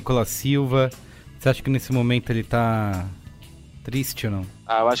amigo Nicolas Silva. Você acha que nesse momento ele tá triste ou não?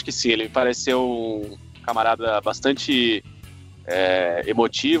 Eu acho que sim, ele me pareceu um camarada bastante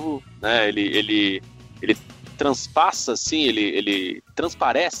emotivo, né? Ele transpassa, assim, ele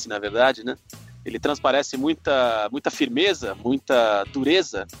transparece, na verdade, né? Ele transparece muita firmeza, muita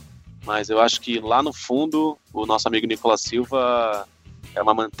dureza, mas eu acho que lá no fundo o nosso amigo Nicolas Silva é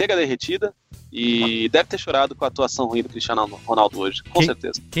uma manteiga derretida e deve ter chorado com a atuação ruim do Cristiano Ronaldo hoje, com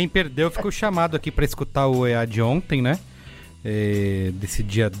certeza. Quem perdeu ficou chamado aqui para escutar o EA de ontem, né? Desse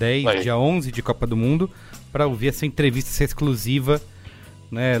dia 10, dia 11 de Copa do Mundo, para ouvir essa entrevista exclusiva,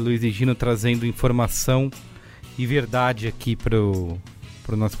 né? Luiz e Gino trazendo informação e verdade aqui pro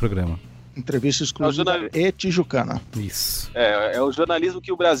nosso programa. Entrevista exclusiva e tijucana. Isso. É o jornalismo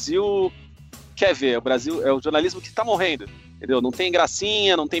que o Brasil quer ver. O Brasil é o jornalismo que tá morrendo, entendeu? Não tem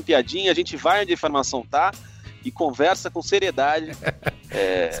gracinha, não tem piadinha, a gente vai onde a informação tá e conversa com seriedade.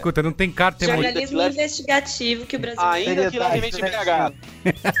 Escuta, não tem carta jornalismo investigativo que o Brasil ainda que levemente embriagado.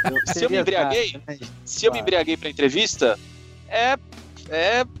 Se eu me embriaguei pra entrevista, é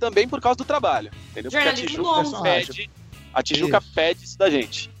também por causa do trabalho, entendeu? Porque a Tijuca pede isso da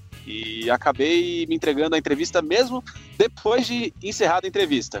gente. E acabei me entregando a entrevista mesmo depois de encerrada a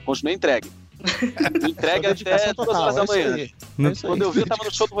entrevista. Continuei entregue. Entregue até 2 horas da manhã. Quando eu vi, eu tava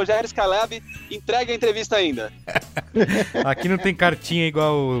no show do Rogério Scalab, entregue a entrevista ainda. Aqui não tem cartinha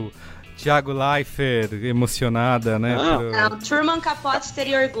igual o Thiago Leifert, emocionada, né? Não, Truman Capote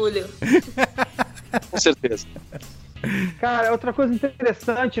teria orgulho. Com certeza. Cara, outra coisa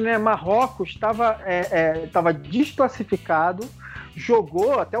interessante, né? Marrocos estava desclassificado,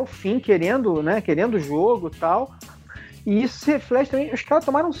 jogou até o fim, querendo o jogo e tal. E isso se reflete também. Os caras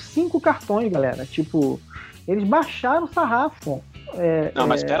tomaram 5 cartões, galera. Tipo, eles baixaram o sarrafo. Não,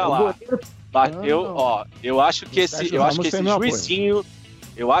 mas pera lá. Eu acho que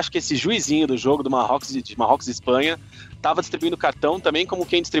esse juizinho do jogo do Marrocos e Espanha tava distribuindo cartão também como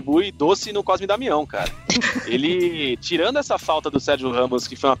quem distribui doce no Cosme Damião, cara. Ele, tirando essa falta do Sérgio Ramos,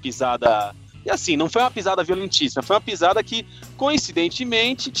 que foi uma pisada... E assim, não foi uma pisada violentíssima, foi uma pisada que,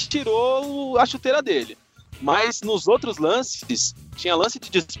 coincidentemente, tirou a chuteira dele. Mas nos outros lances, tinha lance de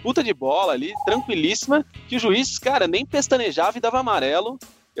disputa de bola ali, tranquilíssima, que o juiz, cara, nem pestanejava e dava amarelo.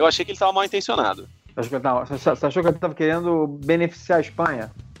 Eu achei que ele estava mal intencionado. Você achou que ele estava querendo beneficiar a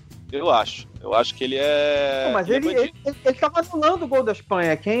Espanha? Eu acho que ele é... Não, mas ele estava anulando o gol da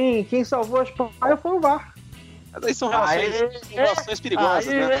Espanha. Quem salvou a Espanha foi o VAR. Mas aí são relações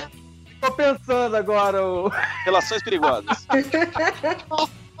perigosas, né? Tô pensando agora. Relações perigosas.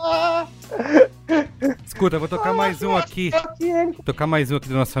 Escuta, vou tocar mais um aqui. Vou tocar mais um aqui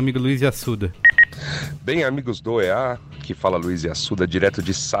do nosso amigo Luiz Assuda. Bem, amigos do OEA, que fala Luiz Assuda, direto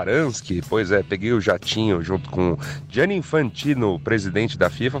de Saranski. Pois é, peguei o jatinho junto com Gianni Infantino, presidente da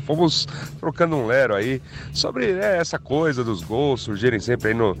FIFA. Fomos trocando um lero aí sobre essa coisa dos gols surgirem sempre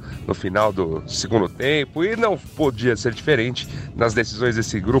aí no final do segundo tempo. E não podia ser diferente nas decisões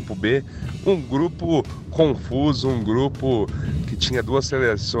desse grupo B. Um grupo confuso, um grupo que tinha 2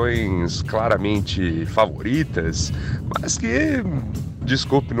 seleções claramente favoritas, mas que...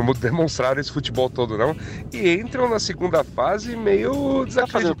 Desculpe, não demonstraram esse futebol todo não, e entram na segunda fase meio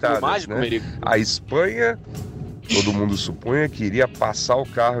desacreditados, né? A Espanha, todo mundo supunha que iria passar o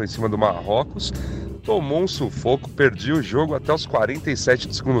carro em cima do Marrocos, tomou um sufoco, perdeu o jogo até os 47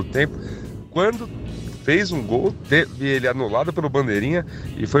 do segundo tempo, quando fez um gol, teve ele anulado pelo bandeirinha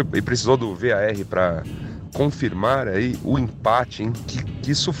e precisou do VAR para confirmar aí o empate, hein?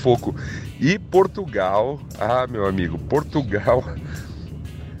 Que sufoco. E Portugal, meu amigo, Portugal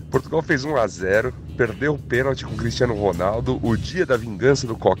fez 1-0, perdeu o pênalti com o Cristiano Ronaldo, o dia da vingança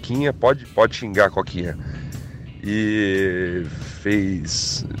do Coquinha, pode xingar Coquinha. E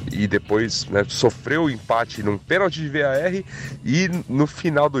depois, né, sofreu o empate num pênalti de VAR e no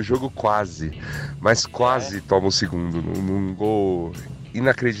final do jogo quase toma o segundo, num gol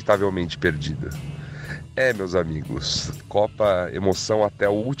inacreditavelmente perdido. Meus amigos, Copa emoção até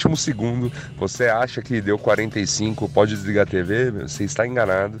o último segundo. Você acha que deu 45, pode desligar a TV? Você está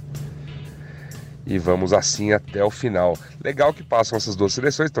enganado. E vamos assim até o final. Legal que passam essas 2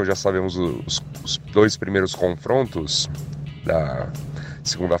 seleções, então já sabemos os 2 primeiros confrontos da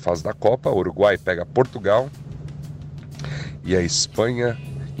segunda fase da Copa. O Uruguai pega Portugal e a Espanha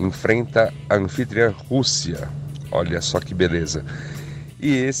enfrenta a anfitriã Rússia. Olha só que beleza.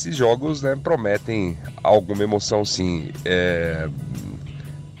 E esses jogos, né, prometem alguma emoção, sim.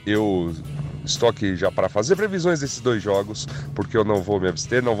 Eu estou aqui já para fazer previsões desses 2 jogos, porque eu não vou me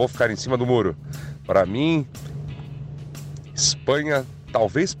abster, não vou ficar em cima do muro. Para mim, Espanha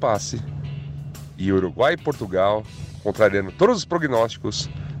talvez passe, e Uruguai e Portugal, contrariando todos os prognósticos,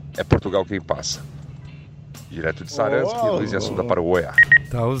 é Portugal quem passa. Direto de Saranski, Luiz Assuda para o OEA.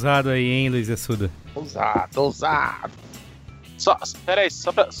 Tá ousado aí, hein, Luiz Assuda? Ousado. Peraí,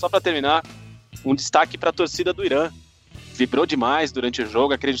 só pra terminar, um destaque pra torcida do Irã. Vibrou demais durante o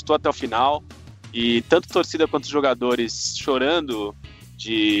jogo, acreditou até o final, e tanto torcida quanto os jogadores chorando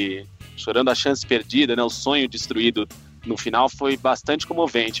a chance perdida, né, o sonho destruído no final, foi bastante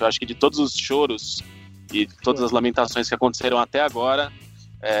comovente. Eu acho que de todos os choros e todas as lamentações que aconteceram até agora,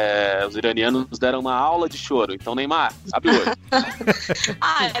 os iranianos deram uma aula de choro. Então, Neymar, abre o olho.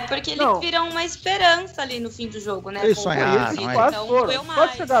 É porque eles viram uma esperança ali no fim do jogo, né? Eles sonharam, então doeu mais.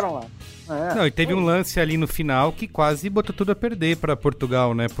 Quase chegaram lá. Não, e teve um lance ali no final que quase botou tudo a perder para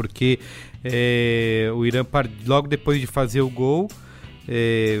Portugal, né? Porque o Irã, logo depois de fazer o gol,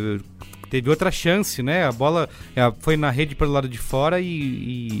 teve outra chance, né? A bola foi na rede pelo lado de fora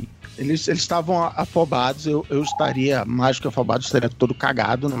e... Eles estavam afobados, eu estaria mais que afobado, estaria todo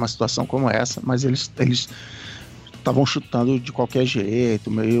cagado numa situação como essa, mas eles estavam chutando de qualquer jeito,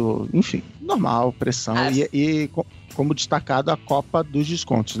 meio, enfim, normal, pressão, e como destacado a Copa dos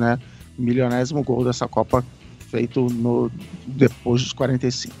Descontos, né? O 1.000º gol dessa Copa feito depois dos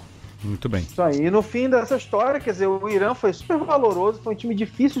 45. Muito bem. Isso aí, e no fim dessa história, quer dizer, o Irã foi super valoroso, foi um time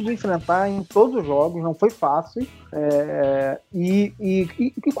difícil de enfrentar em todos os jogos, não foi fácil, e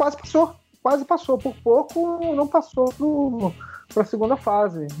quase passou, por pouco não passou para a segunda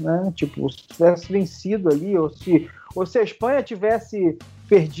fase, né? Tipo, se tivesse vencido ali, ou se a Espanha tivesse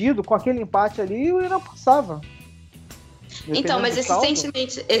perdido com aquele empate ali, o Irã passava. Então, mas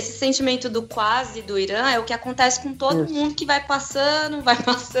esse sentimento do quase do Irã é o que acontece com todo mundo que vai passando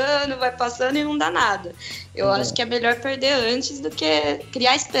e não dá nada. Eu acho que é melhor perder antes do que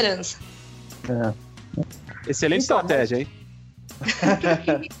criar esperança. Excelente estratégia, hein?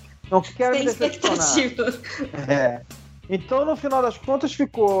 Não quero me decepcionar. Então, no final das contas,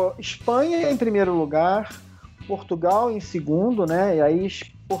 ficou Espanha em primeiro lugar, Portugal em segundo, né? E aí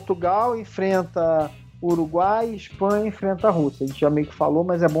Portugal enfrenta Uruguai e Espanha enfrenta a Rússia. A gente já meio que falou,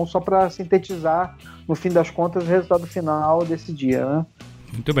 mas é bom só para sintetizar, no fim das contas, o resultado final desse dia, né?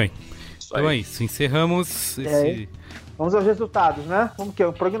 Muito bem. Então é isso. Encerramos esse... Vamos aos resultados, né? Como que é?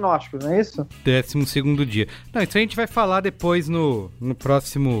 O prognóstico, não é isso? 12º dia. Não, isso a gente vai falar depois no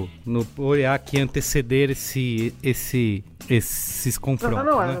próximo... No olhar que anteceder esses confrontos.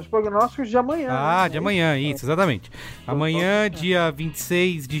 Não, né? Os prognósticos de amanhã. Ah, né? De amanhã, isso, exatamente. Amanhã, dia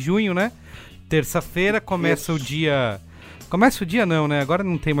 26 de junho, né? Terça-feira começa o dia... Começa o dia não, né? Agora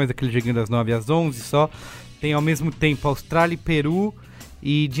não tem mais aquele joguinho das 9 às 11 só. Tem ao mesmo tempo Austrália e Peru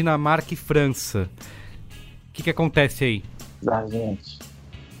e Dinamarca e França. O que acontece aí? Gente.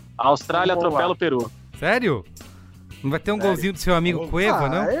 A Austrália atropela o Peru. Sério? Não vai ter um golzinho do seu amigo Cueva,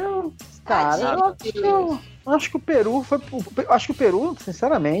 não? Eu acho que o Peru foi... Acho que o Peru,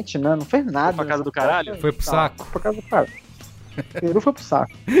 sinceramente, né? Não fez nada. Foi pra casa do caralho? Foi pro saco. Foi pra casa do caralho. O Peru foi pro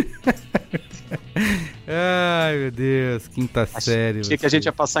saco. Ai, meu Deus, quinta série. Achei que a gente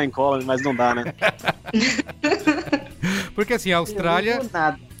ia passar em cola, mas não dá, né? Porque assim, a Austrália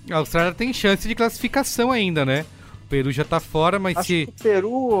tem chance de classificação ainda, né? O Peru já tá fora, mas acho que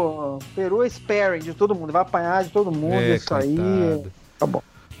o Peru é sparing de todo mundo, vai apanhar de todo mundo, isso coitado. Aí tá bom.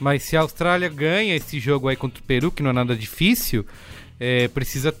 Mas se a Austrália ganha esse jogo aí contra o Peru, que não é nada difícil,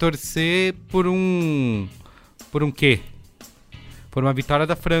 precisa torcer por um quê? Por uma vitória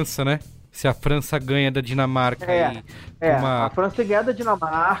da França, né? Se a França ganha da Dinamarca a França tem que ganhar da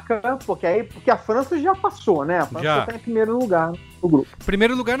Dinamarca, porque a França já passou, né? A França tá em primeiro lugar no grupo.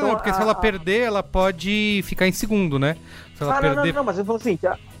 Primeiro lugar não, porque se ela perder, ela pode ficar em segundo, né? Se ela perder... Não, mas eu falo assim,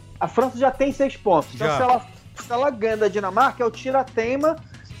 a França já tem 6 pontos. Então se ela ganha da Dinamarca, é o tira-teima,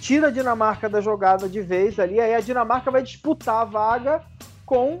 tira a Dinamarca da jogada de vez ali, aí a Dinamarca vai disputar a vaga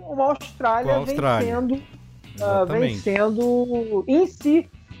com uma Austrália vencendo vencendo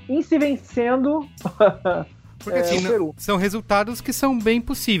porque assim, são resultados que são bem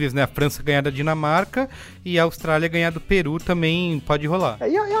possíveis, né? A França ganhar da Dinamarca e a Austrália ganhar do Peru também pode rolar.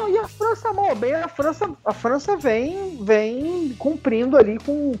 E a França, bem, a França vem cumprindo ali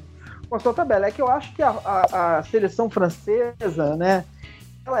com a sua tabela. É que eu acho que a seleção francesa, né?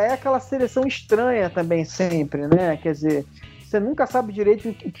 Ela é aquela seleção estranha também sempre, né? Quer dizer, você nunca sabe direito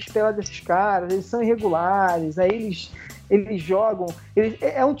o que esperar desses caras, eles são irregulares, aí eles jogam...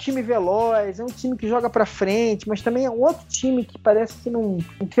 É um time veloz, é um time que joga pra frente, mas também é um outro time que parece que não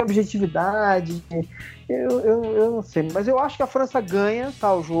tem objetividade. Eu não sei, mas eu acho que a França ganha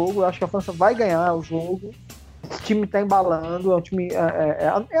o jogo, eu acho que a França vai ganhar o jogo. O time tá embalando, é um time...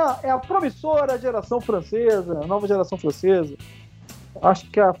 É a promissora geração francesa, a nova geração francesa. Eu acho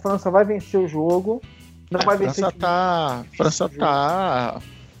que a França vai vencer o jogo. A França tá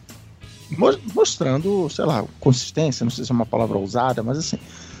mostrando, sei lá, consistência, não sei se é uma palavra ousada, mas assim,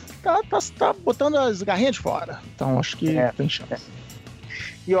 tá botando as garrinhas de fora. Então acho que tem chance.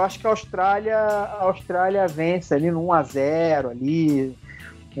 E eu acho que a Austrália vence ali no 1-0 ali,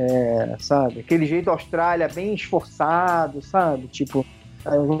 sabe? Aquele jeito da Austrália bem esforçado, sabe? Tipo,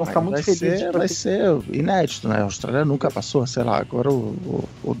 eu vou ficar muito feliz. Vai ser inédito, né? A Austrália nunca passou, sei lá, agora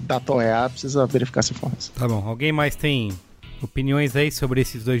o Datoea precisa verificar essa informação. Tá bom, alguém mais tem opiniões aí sobre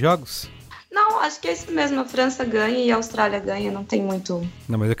esses dois jogos? Não, acho que é isso mesmo, a França ganha e a Austrália ganha, não tem muito...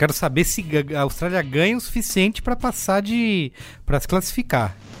 Não, mas eu quero saber se a Austrália ganha o suficiente pra passar pra se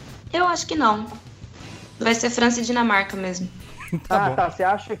classificar. Eu acho que não. Vai ser França e Dinamarca mesmo. Tá. Você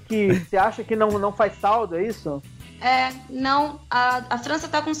acha que não faz saldo, é isso? Não, a França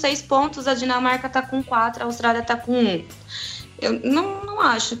tá com 6 pontos, a Dinamarca tá com 4, a Austrália tá com 1. Eu não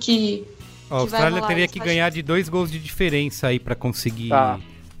acho que a Austrália teria que ganhar de 2 gols de diferença aí pra conseguir... Tá.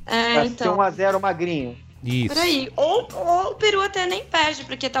 Vai ser 1-0 magrinho. Isso. Por aí. Ou o Peru até nem perde,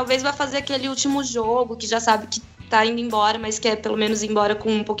 porque talvez vai fazer aquele último jogo que já sabe que tá indo embora, mas quer pelo menos ir embora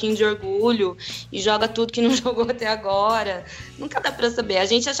com um pouquinho de orgulho e joga tudo que não jogou até agora. Nunca dá pra saber. A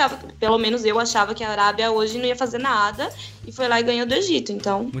gente achava, pelo menos eu achava que a Arábia hoje não ia fazer nada e foi lá e ganhou do Egito,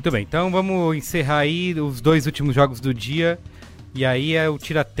 então... Muito bem, então vamos encerrar aí os 2 últimos jogos do dia e aí é o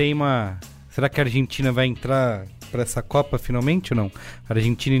tira-teima. Será que a Argentina vai entrar pra essa Copa finalmente ou não?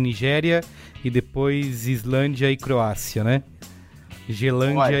 Argentina e Nigéria e depois Islândia e Croácia, né?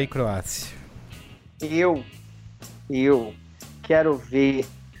 Gelândia e Croácia. Eu quero ver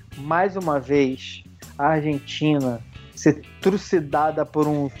mais uma vez a Argentina ser trucidada por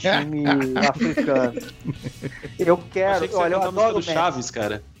um time africano. Eu quero. Olha, eu adoro o Messi. Chaves,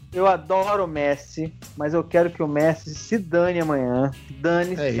 cara. Eu adoro o Messi, mas eu quero que o Messi se dane amanhã.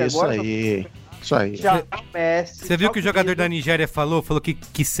 Dane-se. Isso aí. Isso aí. Tchau, Messi. Você viu que o jogador da Nigéria falou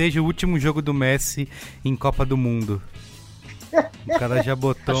que seja o último jogo do Messi em Copa do Mundo. O cara já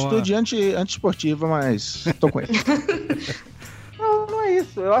botou atitude antiesportiva, mas tô com ele. Não é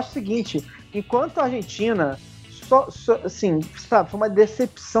isso. Eu acho o seguinte, enquanto a Argentina assim, sabe, foi uma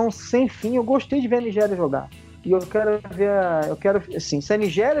decepção sem fim. Eu gostei de ver a Nigéria jogar. E eu quero assim, se a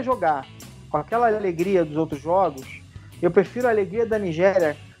Nigéria jogar com aquela alegria dos outros jogos, eu prefiro a alegria da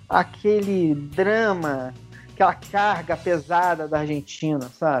Nigéria, aquele drama, aquela carga pesada da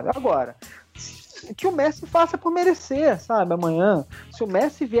Argentina, sabe? Agora, que o Messi faça por merecer, sabe? Amanhã, se o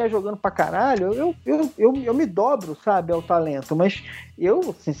Messi vier jogando pra caralho, eu me dobro, sabe, ao talento. Mas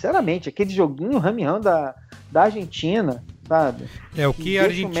eu, sinceramente, aquele joguinho ramião da Argentina, sabe? O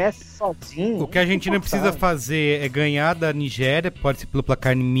que a Argentina precisa fazer é ganhar da Nigéria, pode ser pelo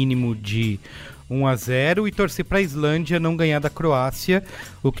placar mínimo de 1-0, e torcer pra Islândia não ganhar da Croácia,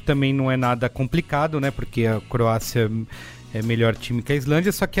 o que também não é nada complicado, né? Porque a Croácia é melhor time que a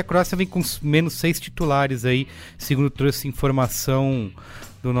Islândia, só que a Croácia vem com menos 6 titulares aí, segundo trouxe informação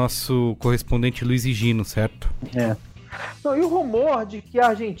do nosso correspondente Luiz Higino, certo? Não, e o rumor de que a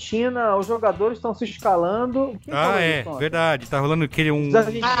Argentina, os jogadores estão se escalando... Verdade, tá rolando aquele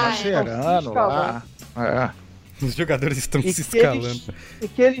cheirando lá. Os jogadores estão se escalando. E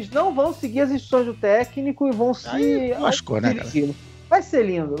que eles não vão seguir as instruções do técnico e vão se... Lascou, né, cara? Vai ser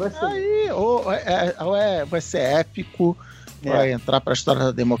lindo, vai ser lindo. Vai ser épico, vai entrar para a história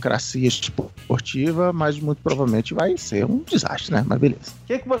da democracia esportiva, mas muito provavelmente vai ser um desastre, né? Mas beleza. O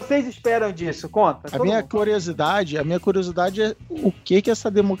que vocês esperam disso? Conta. A minha curiosidade é o que essa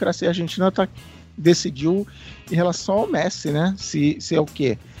democracia argentina decidiu em relação ao Messi, né? Se é o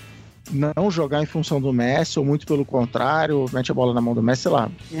quê? Não jogar em função do Messi, ou muito pelo contrário, mete a bola na mão do Messi, sei lá.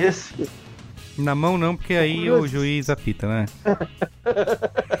 Isso. Na mão não, porque aí o juiz apita, né?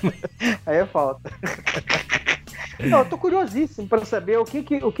 Aí é falta. Não, eu tô curiosíssimo para saber o que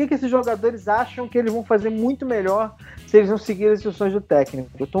esses jogadores acham que eles vão fazer muito melhor se eles não seguirem as instruções do técnico.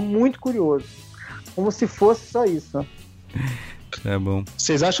 Eu tô muito curioso. Como se fosse só isso. É bom.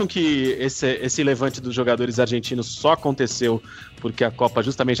 Vocês acham que esse levante dos jogadores argentinos só aconteceu porque a Copa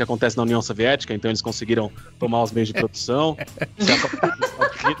justamente acontece na União Soviética, então eles conseguiram tomar os meios de produção? Se a Copa dos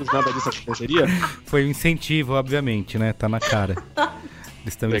Estados Unidos, nada disso aconteceria? Foi um incentivo, obviamente, né? Tá na cara.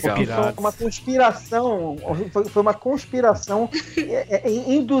 Eles estão inspirados. Foi uma conspiração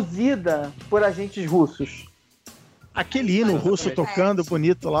induzida por agentes russos. Aquele hino russo tocando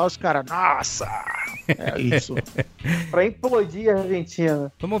bonito lá, os caras, nossa! É isso. Pra implodir a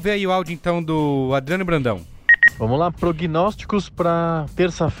Argentina. Vamos ver aí o áudio então do Adriano Brandão. Vamos lá, prognósticos pra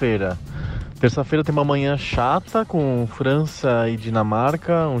terça-feira. Terça-feira tem uma manhã chata com França e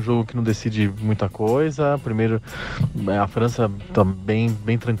Dinamarca, um jogo que não decide muita coisa. Primeiro, a França tá bem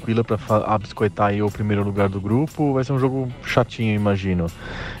tranquila para abiscoitar aí o primeiro lugar do grupo. Vai ser um jogo chatinho, imagino.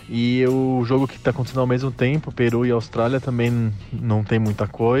 E o jogo que está acontecendo ao mesmo tempo, Peru e Austrália, também não tem muita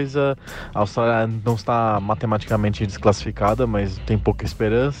coisa. A Austrália não está matematicamente desclassificada, mas tem pouca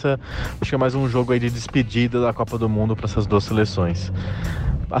esperança. Acho que é mais um jogo aí de despedida da Copa do Mundo para essas duas seleções.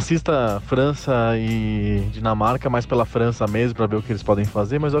 Assista França e Dinamarca, mais pela França mesmo, para ver o que eles podem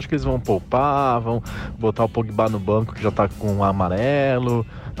fazer, mas eu acho que eles vão poupar, vão botar o Pogba no banco, que já tá com o amarelo.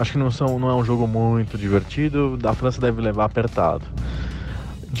 Acho que não é um jogo muito divertido, a França deve levar apertado.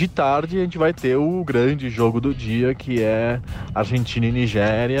 De tarde a gente vai ter o grande jogo do dia, que é Argentina e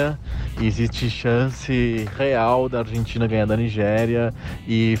Nigéria. Existe chance real da Argentina ganhar da Nigéria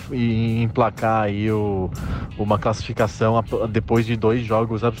e emplacar aí uma classificação depois de 2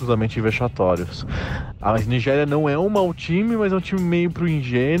 jogos absolutamente vexatórios. A Nigéria não é um mau time, mas é um time meio pro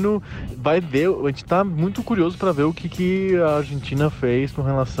ingênuo. Vai ver, a gente tá muito curioso para ver o que a Argentina fez com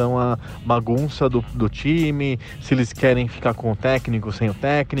relação à bagunça do time, se eles querem ficar com o técnico, sem o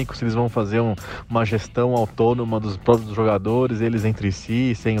técnico, se eles vão fazer uma gestão autônoma dos próprios jogadores, eles entre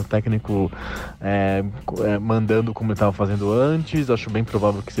si, sem o técnico mandando como ele estava fazendo antes. Acho bem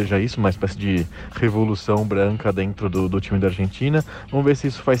provável que seja isso, uma espécie de revolução branca dentro do time da Argentina. Vamos ver se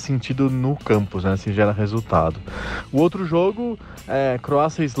isso faz sentido no campus, né? Se gera resultado. O outro jogo é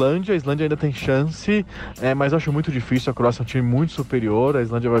Croácia e Islândia. A Islândia ainda tem chance, mas eu acho muito difícil. A Croácia é um time muito superior, a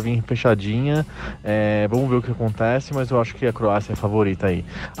Islândia vai vir fechadinha. Vamos ver o que acontece, mas eu acho que a Croácia é a favorita aí.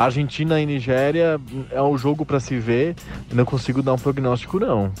 Argentina e Nigéria é um jogo para se ver. Não consigo dar um prognóstico,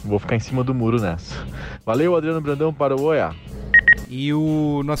 não. Vou ficar em cima do muro nessa. Valeu, Adriano Brandão, para o OEA. E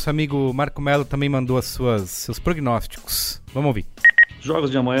o nosso amigo Marco Melo também mandou seus prognósticos. Vamos ouvir.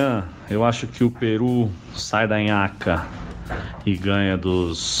 Jogos de amanhã, eu acho que o Peru sai da nhaca e ganha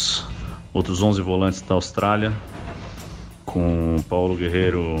dos outros 11 volantes da Austrália, com Paulo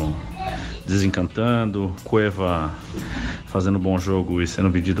Guerreiro desencantando, Cueva fazendo bom jogo e sendo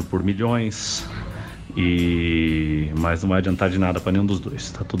vendido por milhões, mas não vai adiantar de nada para nenhum dos dois,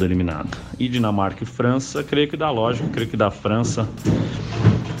 está tudo eliminado. E Dinamarca e França, creio que dá lógico, creio que dá França,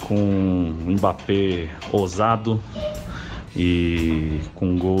 com Mbappé ousado e com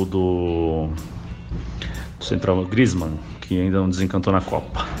um gol do central Griezmann, que ainda não desencantou na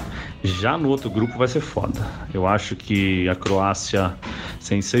Copa. Já no outro grupo vai ser foda. Eu acho que a Croácia,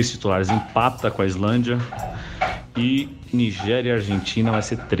 sem 6 titulares, empata com a Islândia. E Nigéria e Argentina vai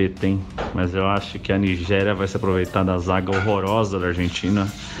ser treta, hein? Mas eu acho que a Nigéria vai se aproveitar da zaga horrorosa da Argentina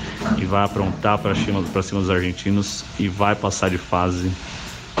e vai aprontar para cima dos argentinos e vai passar de fase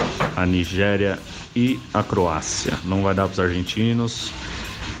a Nigéria e a Croácia. Não vai dar para os argentinos,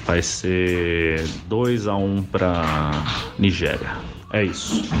 vai ser 2-1 para Nigéria. É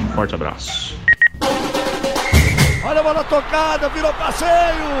isso, forte abraço. Olha a bola tocada, virou passeio!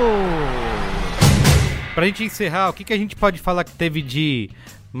 Pra gente encerrar, o que a gente pode falar que teve de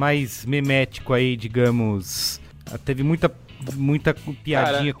mais memético aí, digamos? Teve muita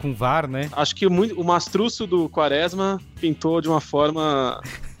piadinha com o VAR, né? Acho que o mastruço do Quaresma pintou de uma forma...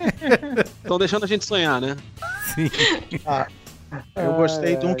 Estão deixando a gente sonhar, né? Sim. Eu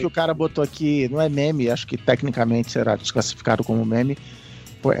gostei de um que o cara botou aqui, não é meme, acho que tecnicamente será desclassificado como meme,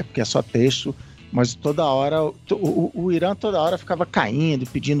 porque é só texto, mas toda hora, o Irã toda hora ficava caindo,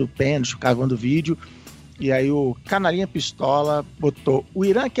 pedindo pênalti, cavando vídeo, e aí o Canarinha Pistola botou: o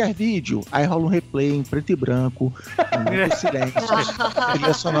Irã quer vídeo. Aí rola um replay em preto e branco, muito silêncio,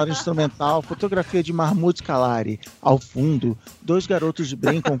 trilha sonora instrumental, fotografia de Mahmoud Kalari. Ao fundo, 2 garotos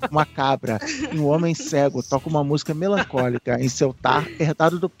brincam com uma cabra e um homem cego toca uma música melancólica em seu tar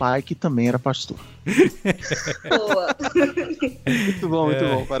herdado do pai, que também era pastor. Boa. Muito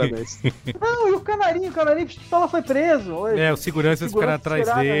bom, parabéns. Não, e o Canarinho Pistola foi preso. Os seguranças ficaram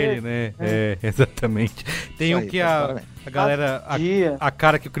atrás dele, né? Exatamente. Tem um que a galera, a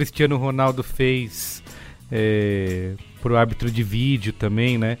cara que o Cristiano Ronaldo fez pro árbitro de vídeo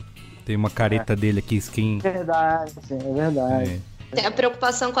também, né? Tem uma careta dele aqui, skin. Verdade, sim, é verdade. Tem a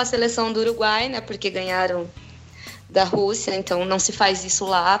preocupação com a seleção do Uruguai, né? Porque ganharam da Rússia, então não se faz isso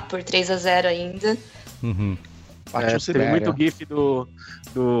lá por 3-0 ainda. Uhum. Teve muito gif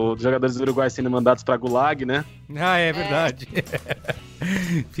dos jogadores do Uruguai sendo mandados pra Gulag, né? Ah, é verdade.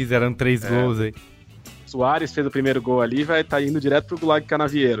 Fizeram 3 gols aí. Suárez fez o primeiro gol ali e vai estar indo direto pro Gulag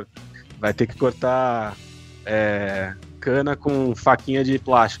Canavieiro. Vai ter que cortar cana com faquinha de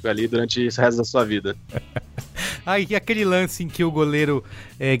plástico ali durante o resto da sua vida. E aquele lance em que o goleiro,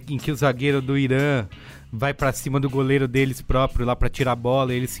 em que o zagueiro do Irã vai pra cima do goleiro deles próprio lá pra tirar a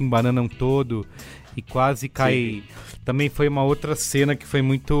bola, e eles se embananam todo e quase cai. Sim. Também foi uma outra cena que foi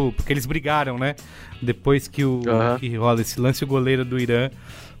muito... Porque eles brigaram, né? Depois que que rola esse lance, o goleiro do Irã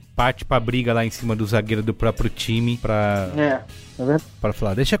parte pra briga lá em cima do zagueiro do próprio time pra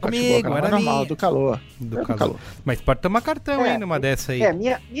falar, deixa comigo, era normal, do calor. Mas pode tomar cartão, hein, numa dessa aí.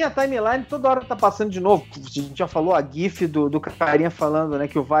 Minha timeline toda hora tá passando de novo. A gente já falou a gif do carinha falando, né,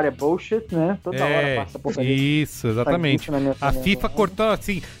 que o VAR é bullshit, né? Toda hora passa por aí. Isso, exatamente. A FIFA cortou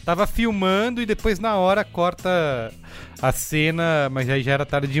assim, tava filmando e depois na hora corta a cena, mas aí já era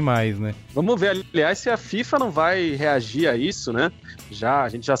tarde demais, né? Vamos ver, aliás, se a FIFA não vai reagir a isso, né? A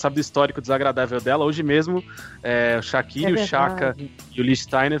gente já sabe do histórico desagradável dela. Hoje mesmo, o Shaqiri, o Xhaka e o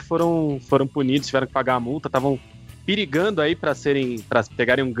Lichtsteiner foram punidos, tiveram que pagar a multa, estavam perigando aí para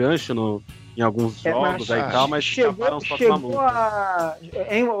pegarem um gancho em alguns jogos aí e tal, mas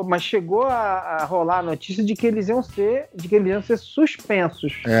chegou a rolar a notícia de que eles iam ser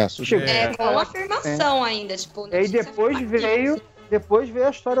suspensos. Com uma afirmação ainda, tipo. E aí depois veio a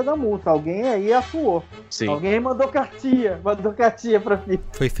história da multa. Alguém aí atuou. Sim. Alguém mandou cartinha pra FIFA.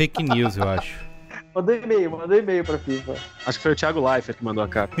 Foi fake news, eu acho. Mandou e-mail pra FIFA. Acho que foi o Thiago Leifert que mandou a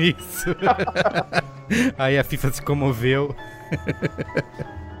carta. Isso. Aí a FIFA se comoveu.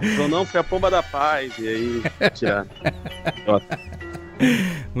 Falou, não, foi a pomba da paz. E aí, tiraram.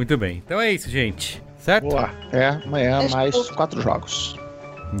 Muito bem. Então é isso, gente. Certo? Boa. Amanhã mais 4 jogos.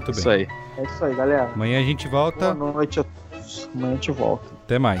 Muito bem. Isso aí. É isso aí, galera. Amanhã a gente volta. Boa noite a todos. Amanhã a gente volta.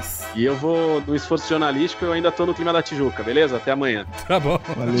 Até mais. E eu vou, no esforço jornalístico, eu ainda tô no clima da Tijuca, beleza? Até amanhã. Tá bom.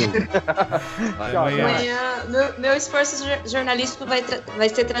 Valeu. Amanhã, meu esforço jornalístico vai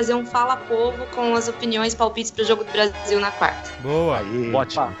ser trazer um Fala Povo com as opiniões, palpites pro jogo do Brasil na quarta. Boa. Aí.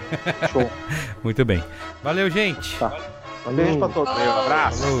 Ótimo. Show. Muito bem. Valeu, gente. Beijo pra todos. Um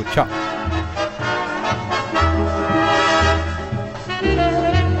abraço. Falou, tchau.